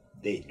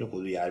 Det ikke noe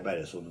du gjør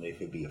bare sånn i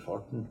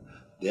forbifarten.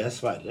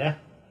 Dessverre.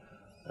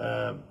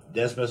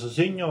 Det som så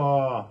synd,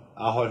 og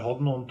jeg har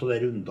hatt noen av de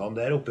rundene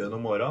der oppe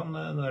gjennom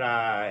årene, når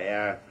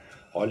jeg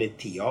har litt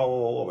tida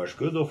og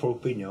overskudd, og folk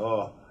begynner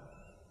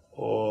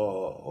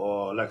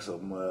og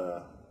liksom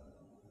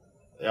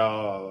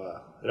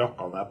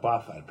rakka ned på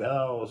FRP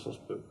da, og så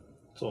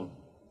sånn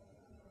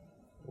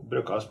og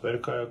bruker jeg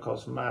spørre hva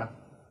som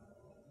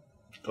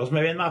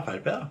vinn med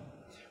FRP da.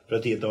 Fra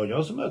tid til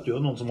annen så møter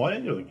jo noen som har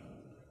en grunn,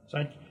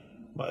 sant?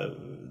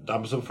 De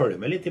som følger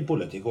med litt i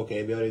politikk, ok,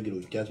 vi har en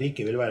grunn til at vi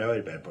ikke vil være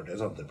Arbeiderpartiet,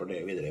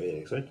 Senterpartiet videre,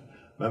 ikke sant?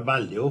 Men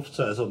veldig ofte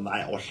så det sånn,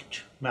 nei, alt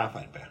med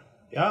FRP.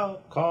 Ja,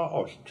 hva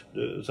alt?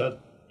 Så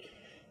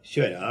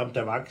kjører jeg dem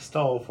til vekst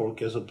da, og folk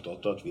så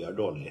opptatt av at vi har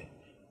dårlig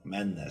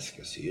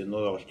menneskesyn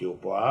og alt jo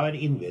på. Jeg har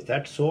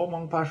invitert så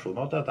mange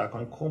personer til at jeg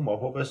kan komme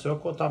på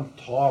besøk, og at de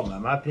tar med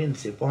meg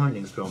prinsipp og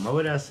handlingsprogrammet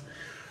vårt,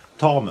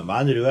 tar med meg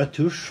en rød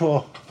tusj, og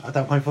at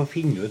de kan få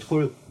finne ut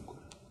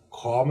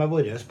hva med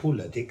vår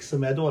politikk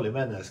som dårlig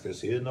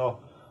menneskesyn,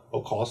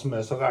 og hva som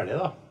så gærlig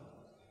da.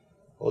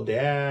 Og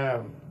det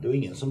jo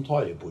ingen som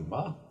tar i på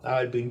meg. Jeg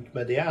har begynt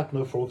med det, at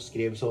når folk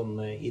skriver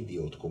sånne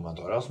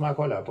idiotkommentarer, som jeg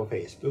kaller det på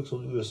Facebook,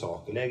 sånne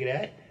usakelige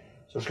greier,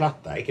 så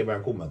sletter jeg ikke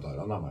bare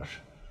kommentarene deres.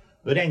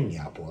 Nå ringer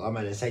jeg på dem,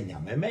 eller sender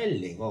jeg meg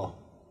melding, og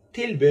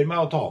tilbyr meg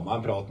å ta meg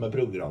en prat med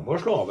programmet,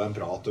 og slå av en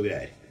prat og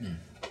greier.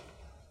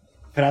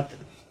 For at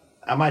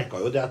jeg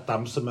merket jo det at de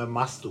som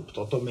mest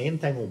opptatt av mine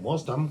ting om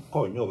oss, de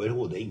kan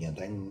overhodet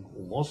ingenting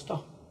om oss da.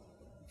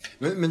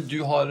 Men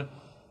du har...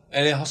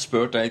 Eller jeg har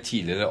spurt deg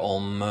tidligere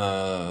om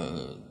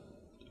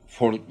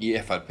folk i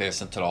FRP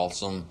sentralt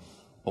som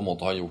på en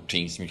måte har gjort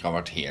ting som ikke har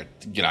vært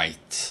helt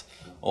greit,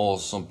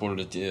 og som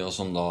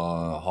da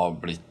har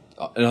blitt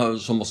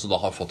som også da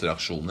har fått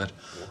reaksjoner.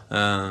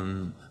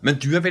 Men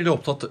du veldig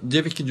opptatt,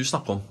 det vil ikke du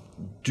snakke om.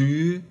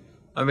 Du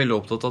veldig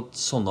opptatt av at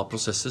sånne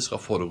prosesser skal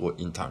foregå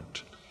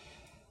internt.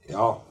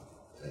 Ja,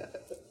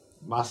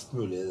 mest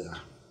mulig det.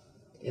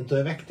 En av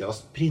de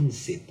viktigste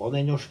prinsippene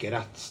i den norske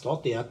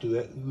rettsstat at du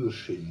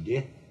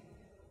uskyldig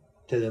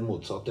til det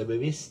motsatte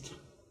bevisst.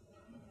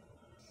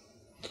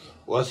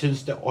 Og jeg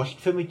synes det alt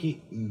for mye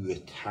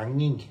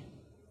uthenging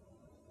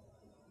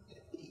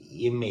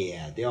i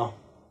media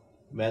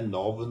med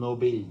navn og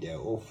bilde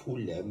og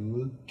fulle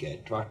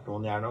mugger tvert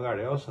noen gjør noe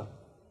galt, altså.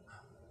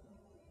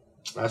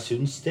 Jeg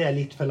synes det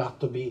litt for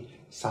lett å bli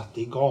satt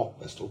i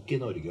gapestokk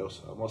i Norge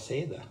også, jeg må si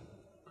det.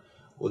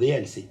 Og det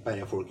gjelder ikke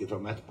bare folk fra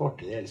mitt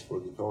parti, det gjelder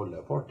folk fra alle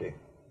parti.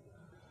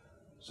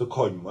 Så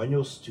kan man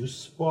jo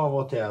stusse på av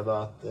og til da,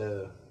 at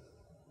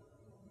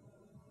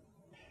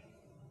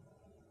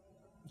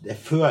det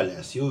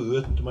føles jo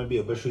ut, man blir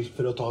jo beskyldt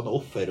for å ta en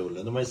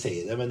offerrolle når man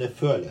sier det, men det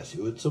føles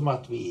jo ut som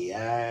at vi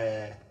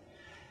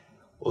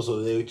og så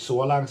det jo ikke så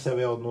lenge siden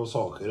vi hadde noen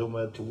saker om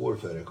 2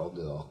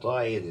 ordførerkandidater.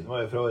 En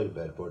var jo fra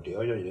Arbeiderpartiet,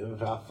 og den andre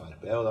fra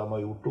FRP, og de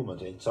har gjort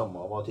omtrent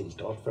samme, var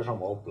tiltalt for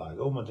samme opplegget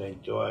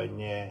omtrent, og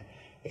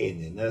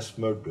en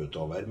smørt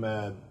utover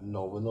med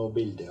navn og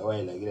bilde og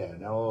hele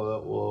greiene,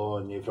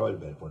 og fra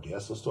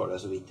Arbeiderpartiet så står det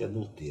så vidt en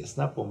notis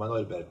på med en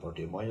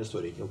Arbeiderpartimann, det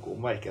står ikke noe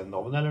om hverken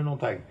navn eller noen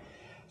ting.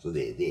 Så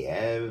det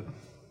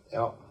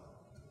ja.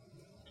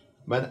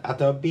 Men at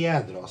det har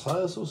bedret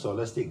seg det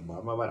sosiale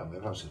stigmaet med å være med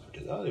i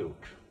Fremskrittspartiet, det har det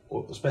gjort.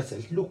 Og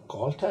spesielt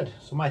lokalt her,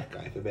 så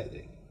merket jeg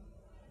forbedring.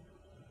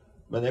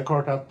 Men det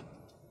klart at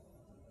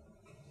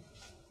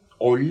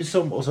alle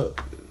som, også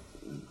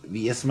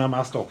vi som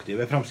mest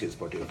aktive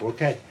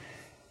Fremskrittspartiet-folk her,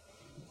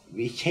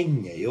 vi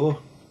kjenner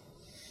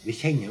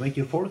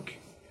mye folk.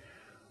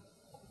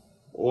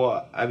 Og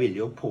jeg vil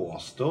jo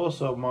påstå,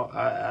 så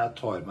jeg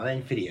tar meg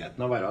den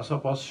friheten å være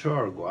såpass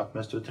selvgått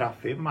hvis du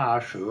treffer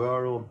meg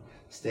selv, og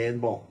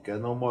Stein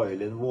Bakken, og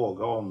Mailin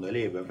Våge, og Anne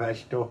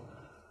Livefelt,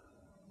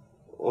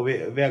 og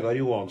Vegard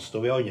Johansen,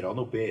 og vi andre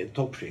oppe i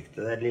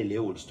toppskiktet, der Lille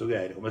Olst og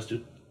greier. Og hvis du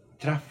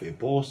treffer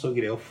på oss og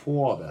greier å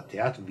få det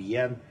til at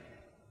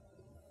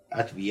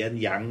vi en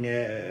gjeng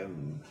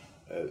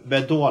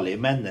med dårlig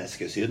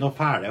menneskesyn og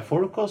fæle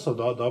folk, også,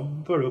 da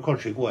bør du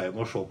kanskje gå hjem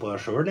og se på deg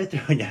selv litt,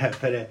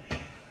 for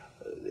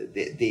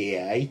det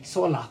ikke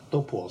så lett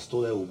å påstå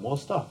det om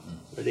oss, da.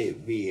 For det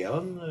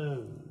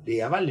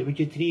veldig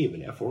mye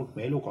trivelige folk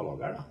med i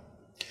lokallaget, da.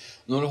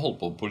 Når du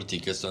holder på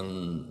politikk en stund,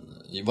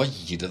 hva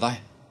gir det deg?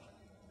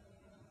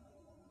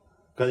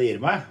 Hva det gir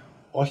meg?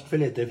 Alt for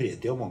lite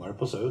fritid og mangel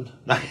på søvn.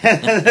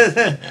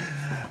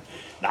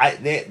 Nei,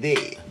 det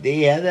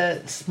det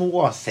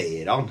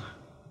småseirene.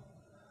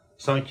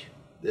 Sant?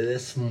 Det de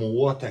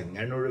små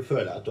tingene når du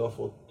føler at du har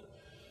fått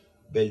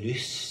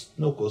belyst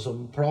noe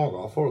som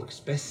plager folk,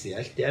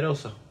 spesielt der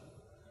også.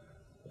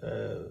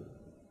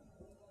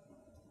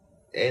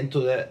 En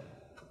av de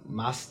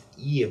mest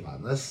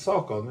givende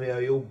sakene vi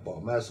har jobbet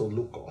med sånn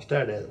lokalt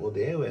og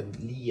det jo en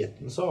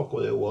liten sak, og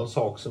det jo en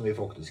sak som vi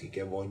faktisk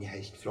ikke vant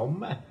helt fram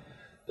med.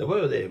 Det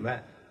var jo det med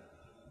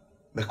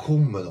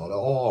kommunale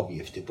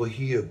avgifter på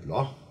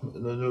hybler.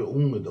 Når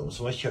ungdom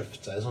som har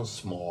kjøpt seg en sånn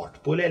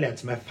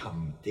smartboligleilighet som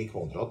 50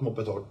 kvadrat må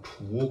betale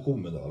 2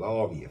 kommunale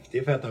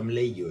avgifter for at de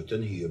leier ut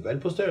en hybel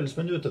på størrelse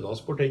med en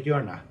utedass bort til et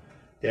hjørne.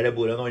 Der det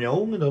bor en annen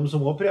ungdom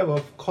som må prøve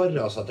å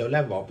karre seg til å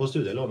leve på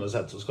studielånet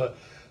sitt,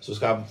 så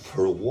skal de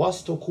flås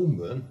til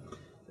kommunen.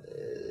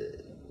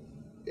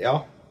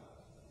 Ja.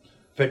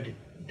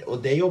 Og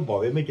det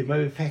jobbet vi mye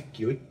med. Vi fikk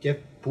jo ikke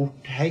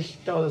bort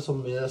helt av det som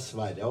vi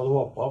dessverre hadde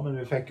håpet, men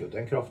vi fikk jo til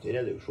en kraftig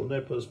reduksjon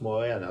der på de små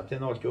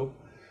enhetene og alt jobb.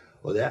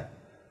 Og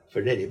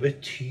for det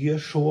betyr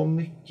så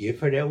mye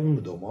for de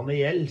ungdommene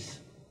det gjelder.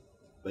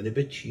 Men det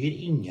betyr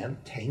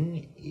ingenting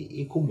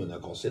i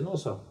kommunekassen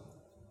også.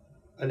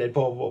 Eller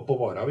på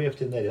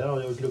vareavgiften nede, det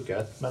har gjort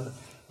lukket.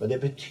 Men det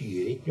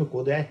betyr ikke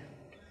noe der.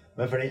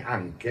 Men for den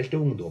enkelte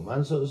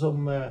ungdommen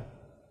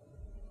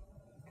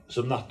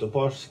som nettopp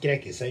har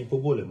skreket seg inn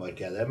på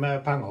boligmarkedet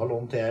med penger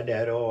lånt her,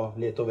 der og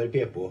litt over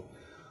pipo,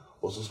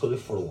 og så skal du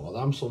flå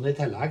dem sånn i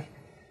tillegg.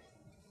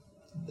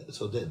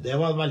 Så det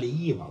var en veldig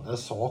givende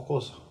sak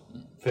også.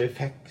 For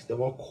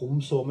det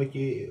kom så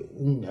mye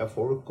unge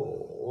folk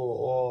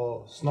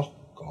og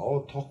snakket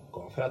og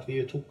takket for at vi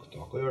tok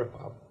tak og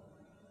hjelpet dem.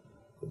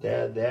 Og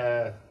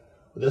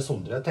det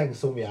sånne ting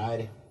som vi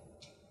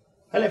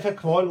eller for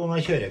hver gang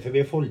jeg kjører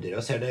forbi Folder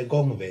og ser det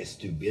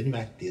gangveistubben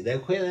midt i det.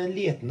 Det en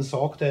liten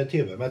sak, det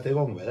 20 meter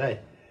gangvei der.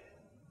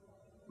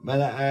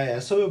 Men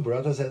jeg så jobber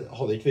at jeg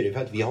hadde ikke vært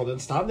for at vi hadde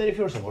en stand der i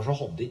fjørsommer, så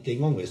hadde ikke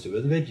den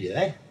gangveistubben vært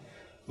der.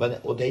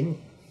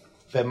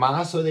 For meg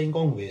så den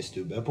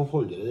gangveistubben på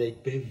Folder, det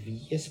et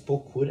bevis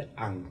på hvor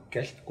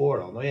enkelt går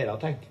det an å gjøre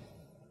ting.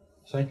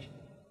 Sant?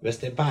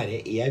 Hvis det bare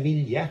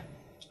vilje.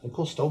 Den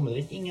kostet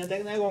omtrent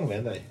ingenting den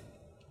gangveien der.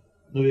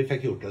 Når vi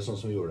fikk gjort det sånn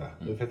som vi gjorde det.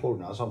 Når vi fikk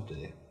ordnet det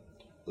samtidig.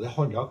 Og det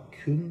handler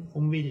kun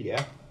om vilje.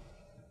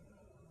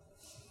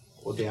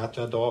 Og det at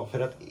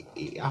for at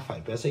i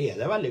FRP så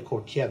det veldig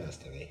kort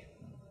tjenestevei.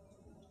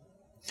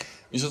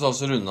 Vi skal ta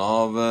oss en runde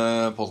av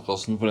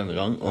podcasten for denne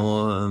gang.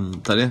 Og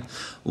Terje,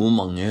 hvor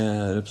mange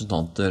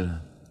representanter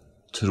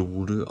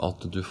tror du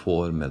at du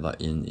får med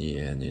deg inn i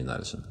nye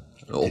Nærøysund?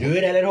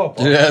 Tror eller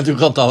håper? Du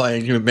kan ta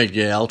egentlig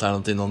begge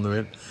alternativene om du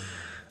vil.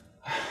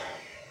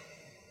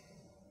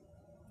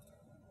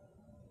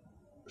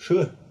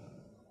 7.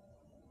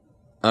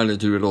 Ærlig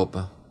tror eller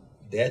håpe?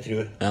 Det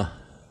tror. Ja.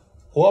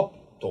 Håp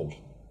 12.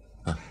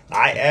 Ja.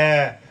 Nei,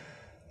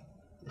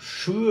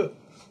 7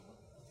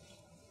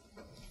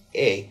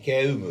 ikke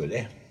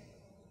umulig.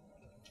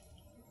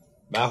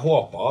 Men jeg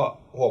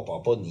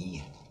håper på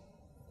 9.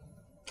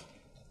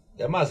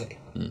 Det må jeg si.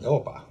 Det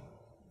håper jeg.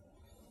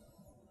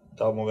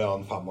 Da må vi ha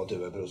en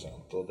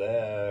 25%, og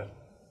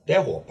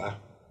det håper jeg.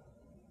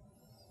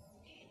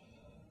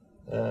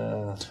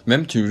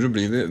 Hvem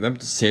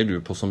ser du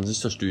på som de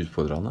største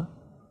utfordrerne?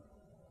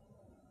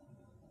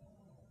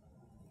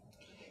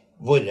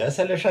 Våres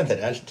eller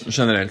generelt?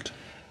 Generelt.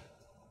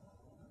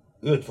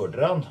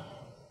 Utfordrerne?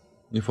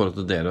 I forhold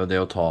til dere og det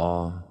å ta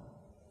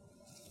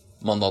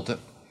mandatet?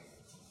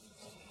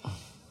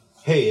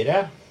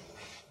 Høyre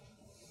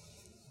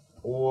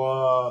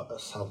og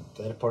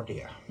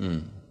Senterpartiet.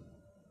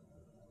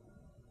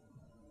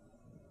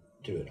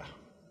 Tror jeg.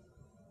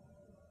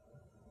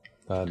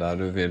 Det der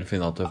du vil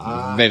finne at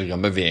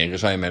velgerne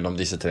beveger seg mellom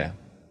disse 3.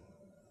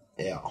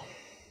 Ja.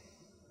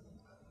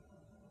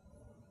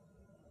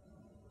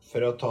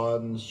 For å ta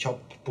en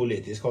kjapp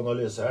politisk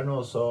analyse her nå,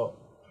 så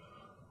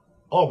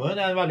Amund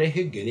en veldig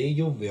hyggelig,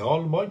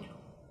 jovial mann.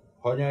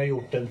 Han har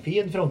gjort en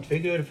fin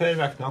frontfigur for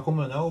Vekna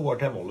kommune og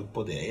går til valg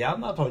på det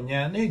igjen, at han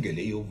en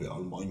hyggelig,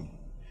 jovial mann.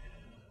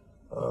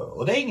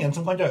 Og det ingen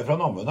som kan ta fra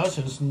Amund. Jeg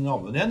synes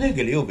Amund en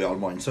hyggelig, jovial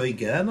mann, så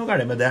ikke noe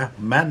galt med det.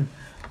 Men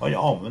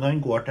Amund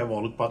han går til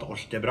valg på at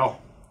alt bra.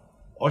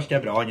 Alt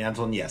bra, han en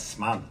sånn yes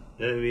man.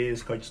 Vi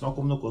skal ikke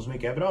snakke om noe som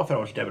ikke bra,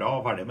 for alt bra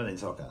og ferdig med den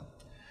saken.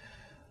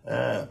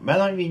 Men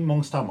han vinner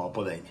mange stemmer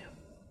på den.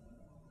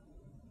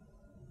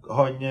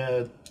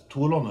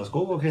 Tor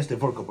Låneskog og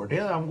Kristelig Folkeparti,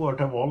 de går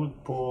til valg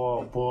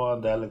på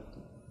en del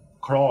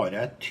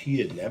klare,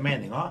 tydelige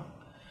meninger.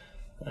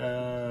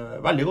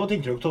 Veldig godt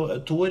inntrykk.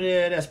 Tor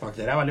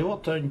respekterer jeg veldig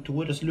godt.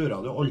 Tor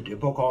lurer du aldri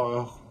på hva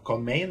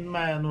han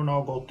mener når han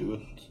har gått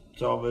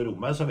ut av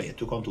rommet, så vet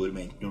du hva Tor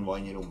mente når han var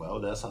inne i rommet,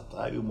 og det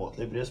setter jeg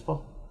umåtelig pris på.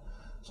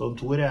 Så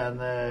Tor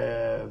en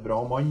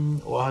bra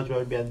mann, og jeg tror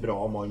han blir en bra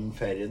mann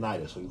for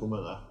Nærøysund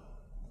kommune.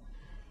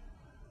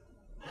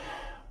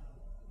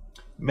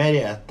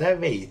 Merete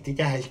vet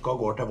ikke helt hva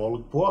går til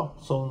valg på,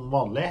 som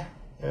vanlig.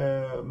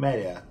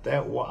 Merete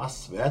og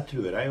SV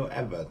tror jeg jo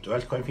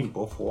eventuelt kan finne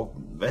på å få,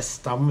 hvis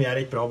de gjør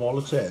et bra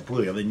valg, så det på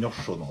grunn av den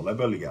nasjonale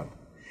bølgen.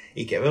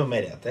 Ikke ved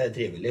Merete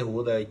trivelig,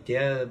 det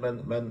ikke,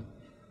 men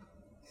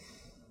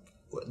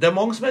det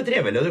mange som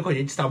trivelig, og du kan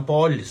ikke stemme på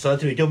alle, så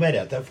jeg tror ikke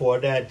Merete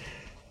får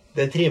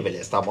det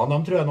trivelige stemmene,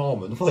 de tror jeg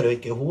Amund får, og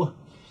ikke hun.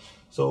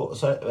 Så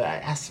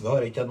SV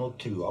har ikke noe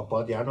trua på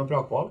at det er noe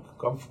brakvalg.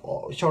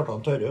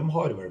 Kjartan Tørrum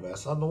har vel med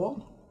seg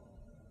noen.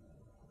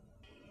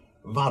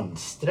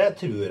 Venstre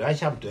tror jeg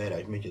kommer til å gjøre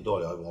et mye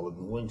dårligere valg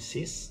nå enn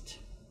sist.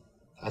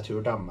 Jeg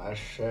tror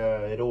deres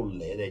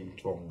rolle i den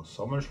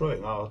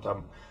tvangssammenslåingen, at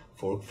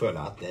folk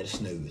føler at der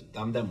snaut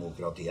de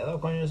demokratiet, da,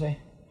 kan du si.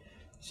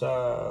 Så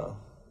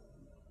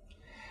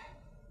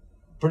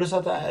pluss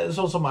at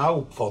sånn som jeg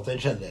oppfatter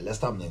den generelle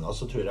stemningen,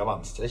 så tror jeg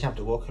Venstre kommer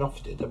til å gå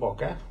kraftig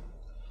tilbake.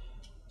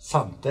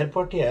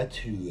 Senterpartiet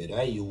tror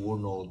jeg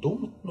gjorde noe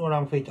dumt når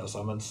de flyttet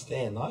seg med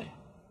Steinar.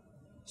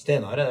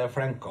 Steinar det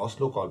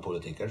flenkast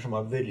lokalpolitiker som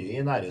har vært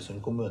i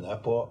Nærøysund kommune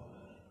på,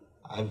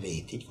 jeg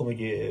vet ikke hvor mye,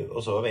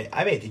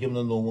 jeg vet ikke om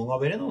det noen gang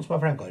har vært noen som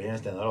er flenkere enn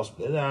Steinar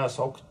Aspli, det har jeg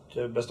sagt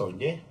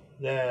bestandig.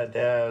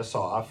 Det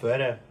sa jeg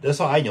før, det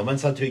sa jeg ennå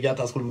mens jeg trodde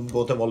at jeg skulle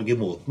gå til valg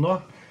imot nå.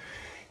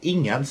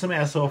 Ingen som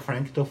er så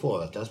flink til å få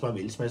det til som jeg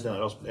vil som er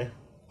Steinar Aspli.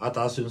 At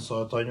jeg synes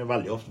at han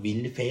veldig ofte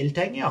vil feil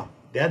ting, ja.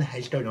 Det en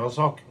helt annen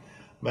sak.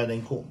 Men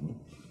den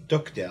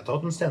dyktigheten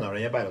at Steinar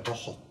er bare å ta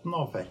hatten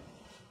av for.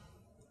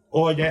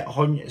 Og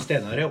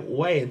Steinar er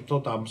også en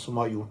av dem som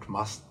har gjort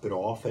mest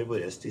bra for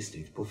vårt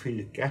distrikt på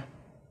fylket.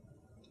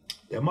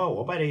 Det må jeg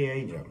også bare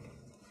innrømme.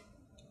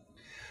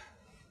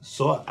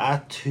 Så jeg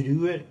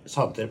tror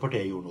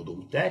Senterpartiet gjorde noe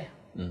dumt der.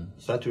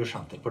 Så jeg tror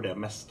Senterpartiet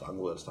mistet en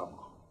gode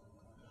stemmer.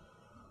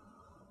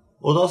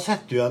 Og da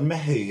setter du igjen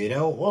med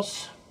Høyre og oss,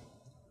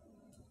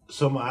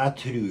 som jeg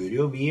tror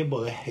jo vi,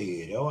 både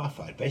Høyre og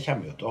FrP,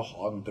 kommer jo til å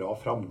ha en bra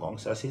framgang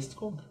siden sist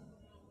gang.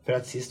 For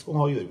at sist gang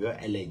gjorde vi jo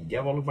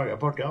elendige valg begge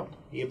partiene,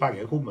 i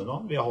begge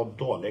kommunene. Vi hadde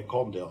dårlige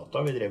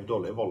kandidater, vi drev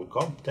dårlig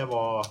valgkamp. Det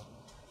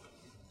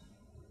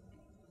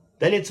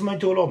er litt som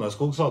Tor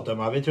Låneskog sa til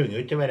meg, vi trenger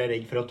jo ikke være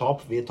redd for å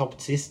tape. Vi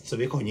tapt sist, så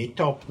vi kan ikke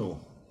tape nå.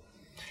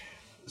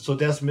 Så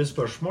det som er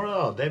spørsmålet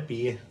da, det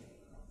blir,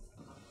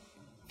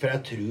 for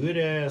jeg tror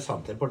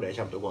Senterpartiet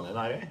kommer til å gå ned i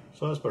Nærøy,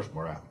 så er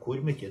spørsmålet, hvor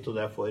mye til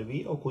det får vi,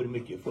 og hvor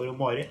mye får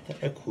Marit,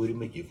 eller hvor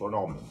mye får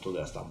Amund til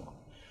det stemmer.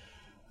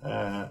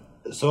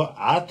 Så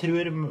jeg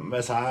tror,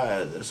 hvis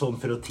jeg, sånn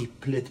for å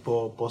tippe litt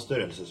på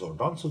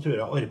størrelsesordene, så tror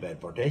jeg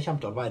Arbeiderpartiet kommer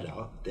til å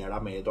være der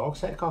de er i dag,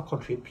 cirka,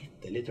 kanskje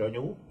bitte litt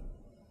opp.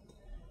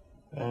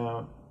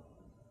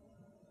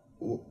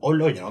 Og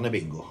alle andre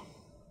bingo.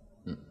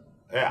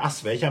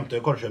 SV kommer til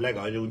å kanskje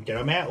legge rundt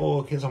der de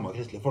og sammen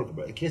Kristelig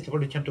Folkeparti. Kristelig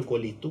Folkeparti kommer til å gå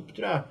litt opp,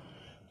 tror jeg.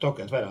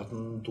 Takket være at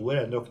Tor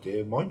en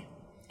dyktig mann.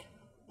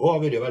 Og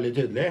har vært veldig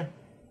tydelig.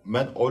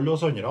 Men alle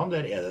oss andre,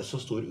 der det så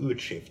stor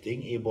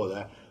utskifting i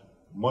både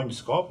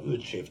mannskap,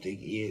 utskifting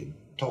i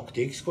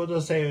taktikk, skal du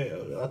si,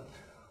 at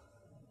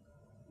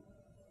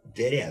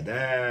der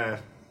det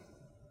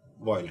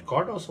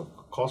wildcard, altså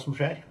hva som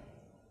skjer.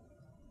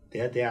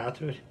 Det det jeg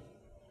tror.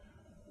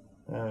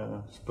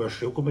 Spørs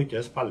jo hvor mye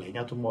jeg spiller inn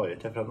etter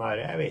Marit fra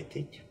Nærøy, jeg vet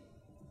ikke.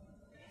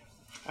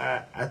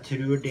 Jeg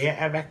tror det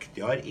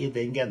vektigere i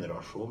den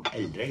generasjonen,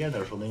 eldre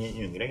generasjonen enn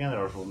den yngre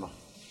generasjonen.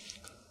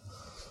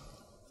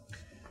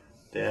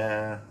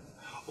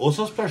 Og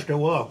så spørs det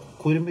også da,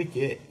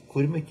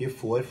 hvor mye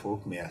får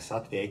folk med seg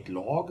at vi et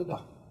lag da?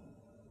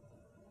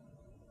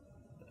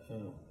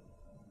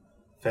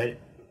 For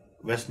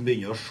hvis man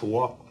begynner å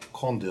se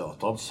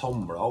kandidatene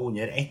samlet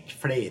under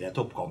flere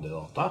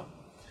toppkandidater,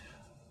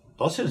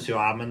 da synes jo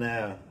jeg, men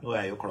nå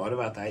jeg jo klar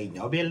over at jeg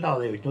inhabil da,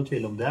 det jo ikke noe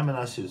tvil om det, men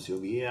jeg synes jo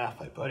vi i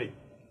FrP har et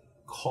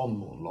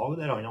kanonlag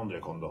der han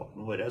andre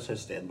kandidaten vår,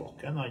 Sten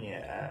Bakken, han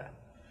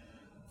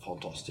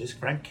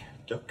fantastisk flink,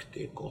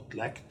 dyktig, godt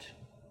lekt,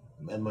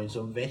 men man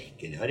som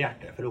virkelig har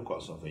hjertet for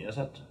lokalsamfunnet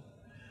sitt.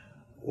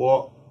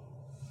 Og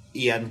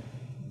i en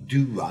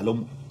duell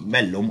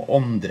mellom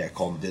andre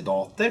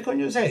kandidater, kan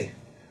du si,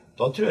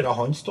 da tror jeg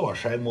han står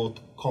seg mot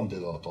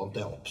kandidatene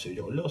til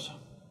absolutt alle også.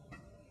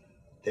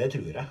 Det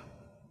tror jeg.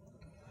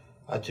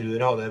 Jeg tror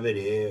det hadde vært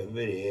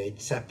et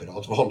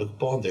separat valg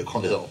på andre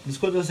kandidaten,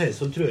 skal du si,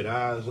 så tror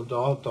jeg, så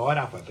da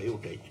har FrP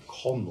gjort et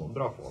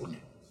kanonbra valg.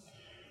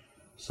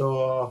 Så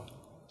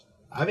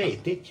jeg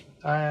vet ikke,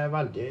 jeg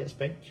veldig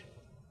spent.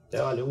 Det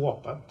veldig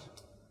åpent.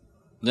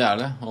 Det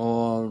det,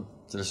 og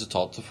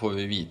resultatet får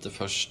vi vite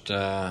først,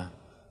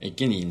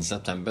 ikke 9.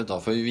 september, da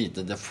får vi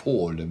vite det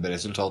foreløpige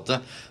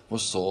resultatet,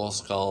 hvor så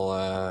skal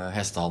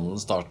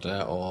hestehandelen starte,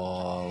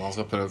 og man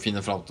skal prøve å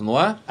finne frem til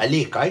noe. Jeg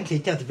liker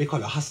egentlig ikke at det blir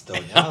kallet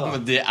hestehandel. Ja,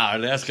 men det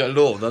det, jeg skal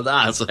love deg,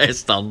 det så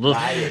hestehandel.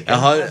 Jeg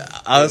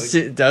har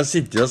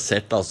sittet og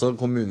sett altså,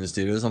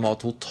 kommunestyrer som har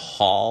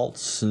totalt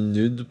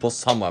snudd på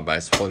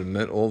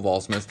samarbeidsformer og hva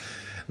som helst.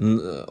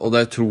 Og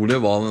det utrolig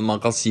hva man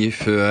kan si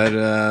før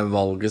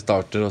valget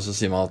starter, og så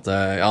sier man at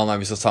ja,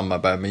 nei, vi skal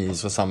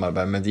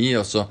samarbeide med de,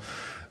 og så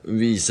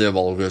viser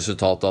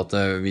valgresultatet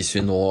at hvis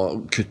vi nå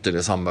kutter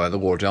det samarbeidet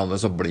og går til andre,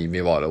 så blir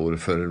vi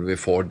varaordfører, vi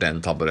får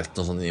den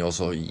taburetten og sånn, og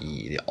så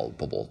gir de alt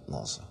på båten,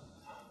 altså.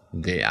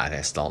 Det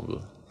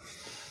hestehandel.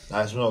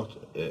 Nei, som sagt,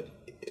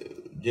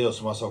 det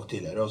som jeg har sagt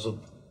tidligere, altså,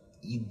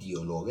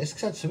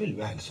 ideologisk sett så vil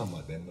vi helst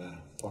samarbeide med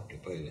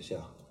partiet på høyre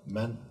siden,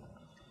 men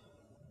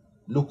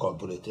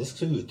lokalpolitisk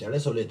så utgjør det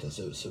så lite,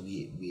 så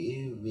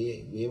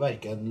vi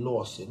hverken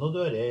låser noen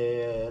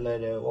dører,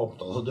 eller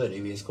åpner noen dører,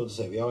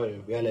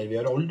 vi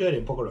har alle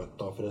dører på gløtt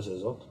da, for å si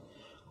det sånn.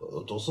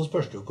 Og så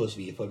spørs det jo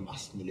hvordan vi får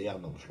mest mulig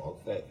gjennomslag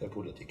for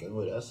politikken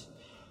vår.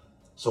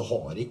 Så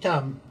har ikke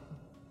de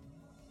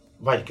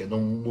hverken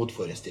noen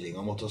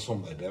motforestillinger mot å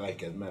samarbeide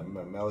hverken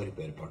med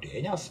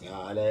Arbeiderpartiet enn SV,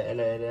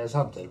 eller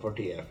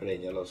Senterpartiet for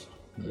den del også,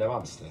 eller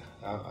Venstre.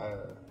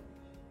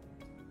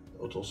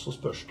 Og så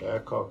spørs det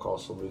hva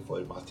som vi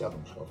får mest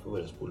gjennomslag for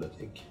vår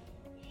politikk.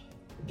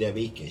 Det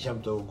vi ikke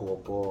kommer til å gå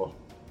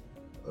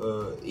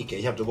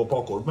på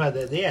akkord med,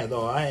 det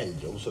da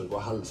eldreomsorg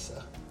og helse.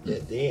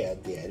 Det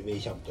der vi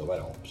kommer til å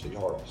være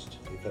absolutt hardest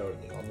i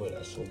forhandlingene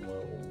våre om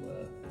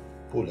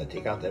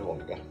politikk etter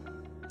valget.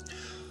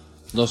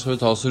 Da skal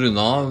vi ta oss og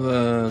runde av,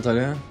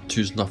 Terje.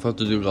 Tusen takk for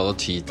at du ga deg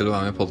tid til å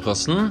være med i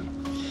podcasten.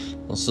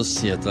 Og så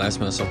sier jeg til deg,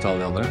 som jeg har sagt til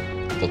alle de andre,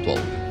 godt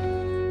valg.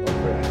 Takk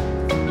for det.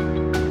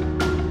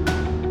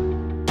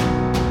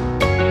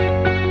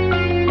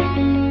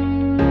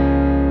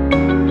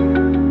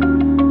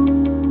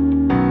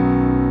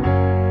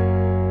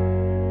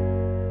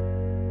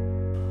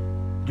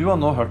 Du har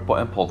nå hørt på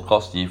en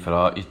podcast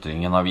fra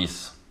Ytringen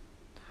avis.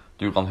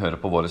 Du kan høre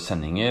på våre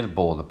sendinger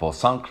både på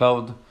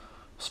SoundCloud,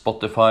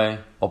 Spotify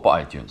og på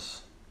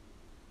iTunes.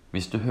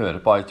 Hvis du hører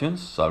på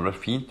iTunes, så det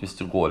fint hvis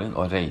du går inn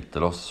og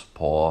rater oss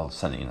på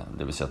sendingene.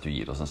 Det vil si at du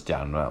gir oss en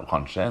stjerne og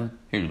kanskje en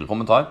hyggelig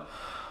kommentar.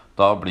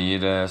 Da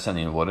blir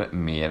sendingene våre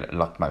mer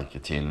lagt merke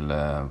til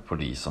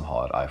for de som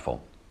har iPhone.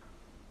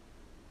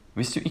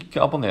 Hvis du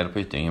ikke abonnerer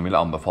på Ytringen, vil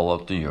jeg anbefale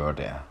at du gjør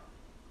det.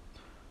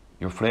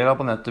 Jo flere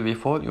abonnenter vi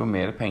får, jo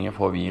mer penger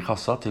får vi i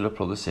kassa til å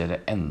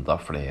produsere enda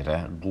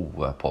flere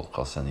gode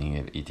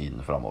podcastsendinger i tiden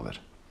fremover.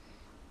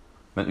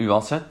 Men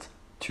uansett,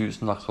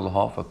 tusen takk skal du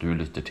ha for at du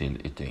lytter til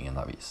Ytringen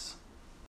avis.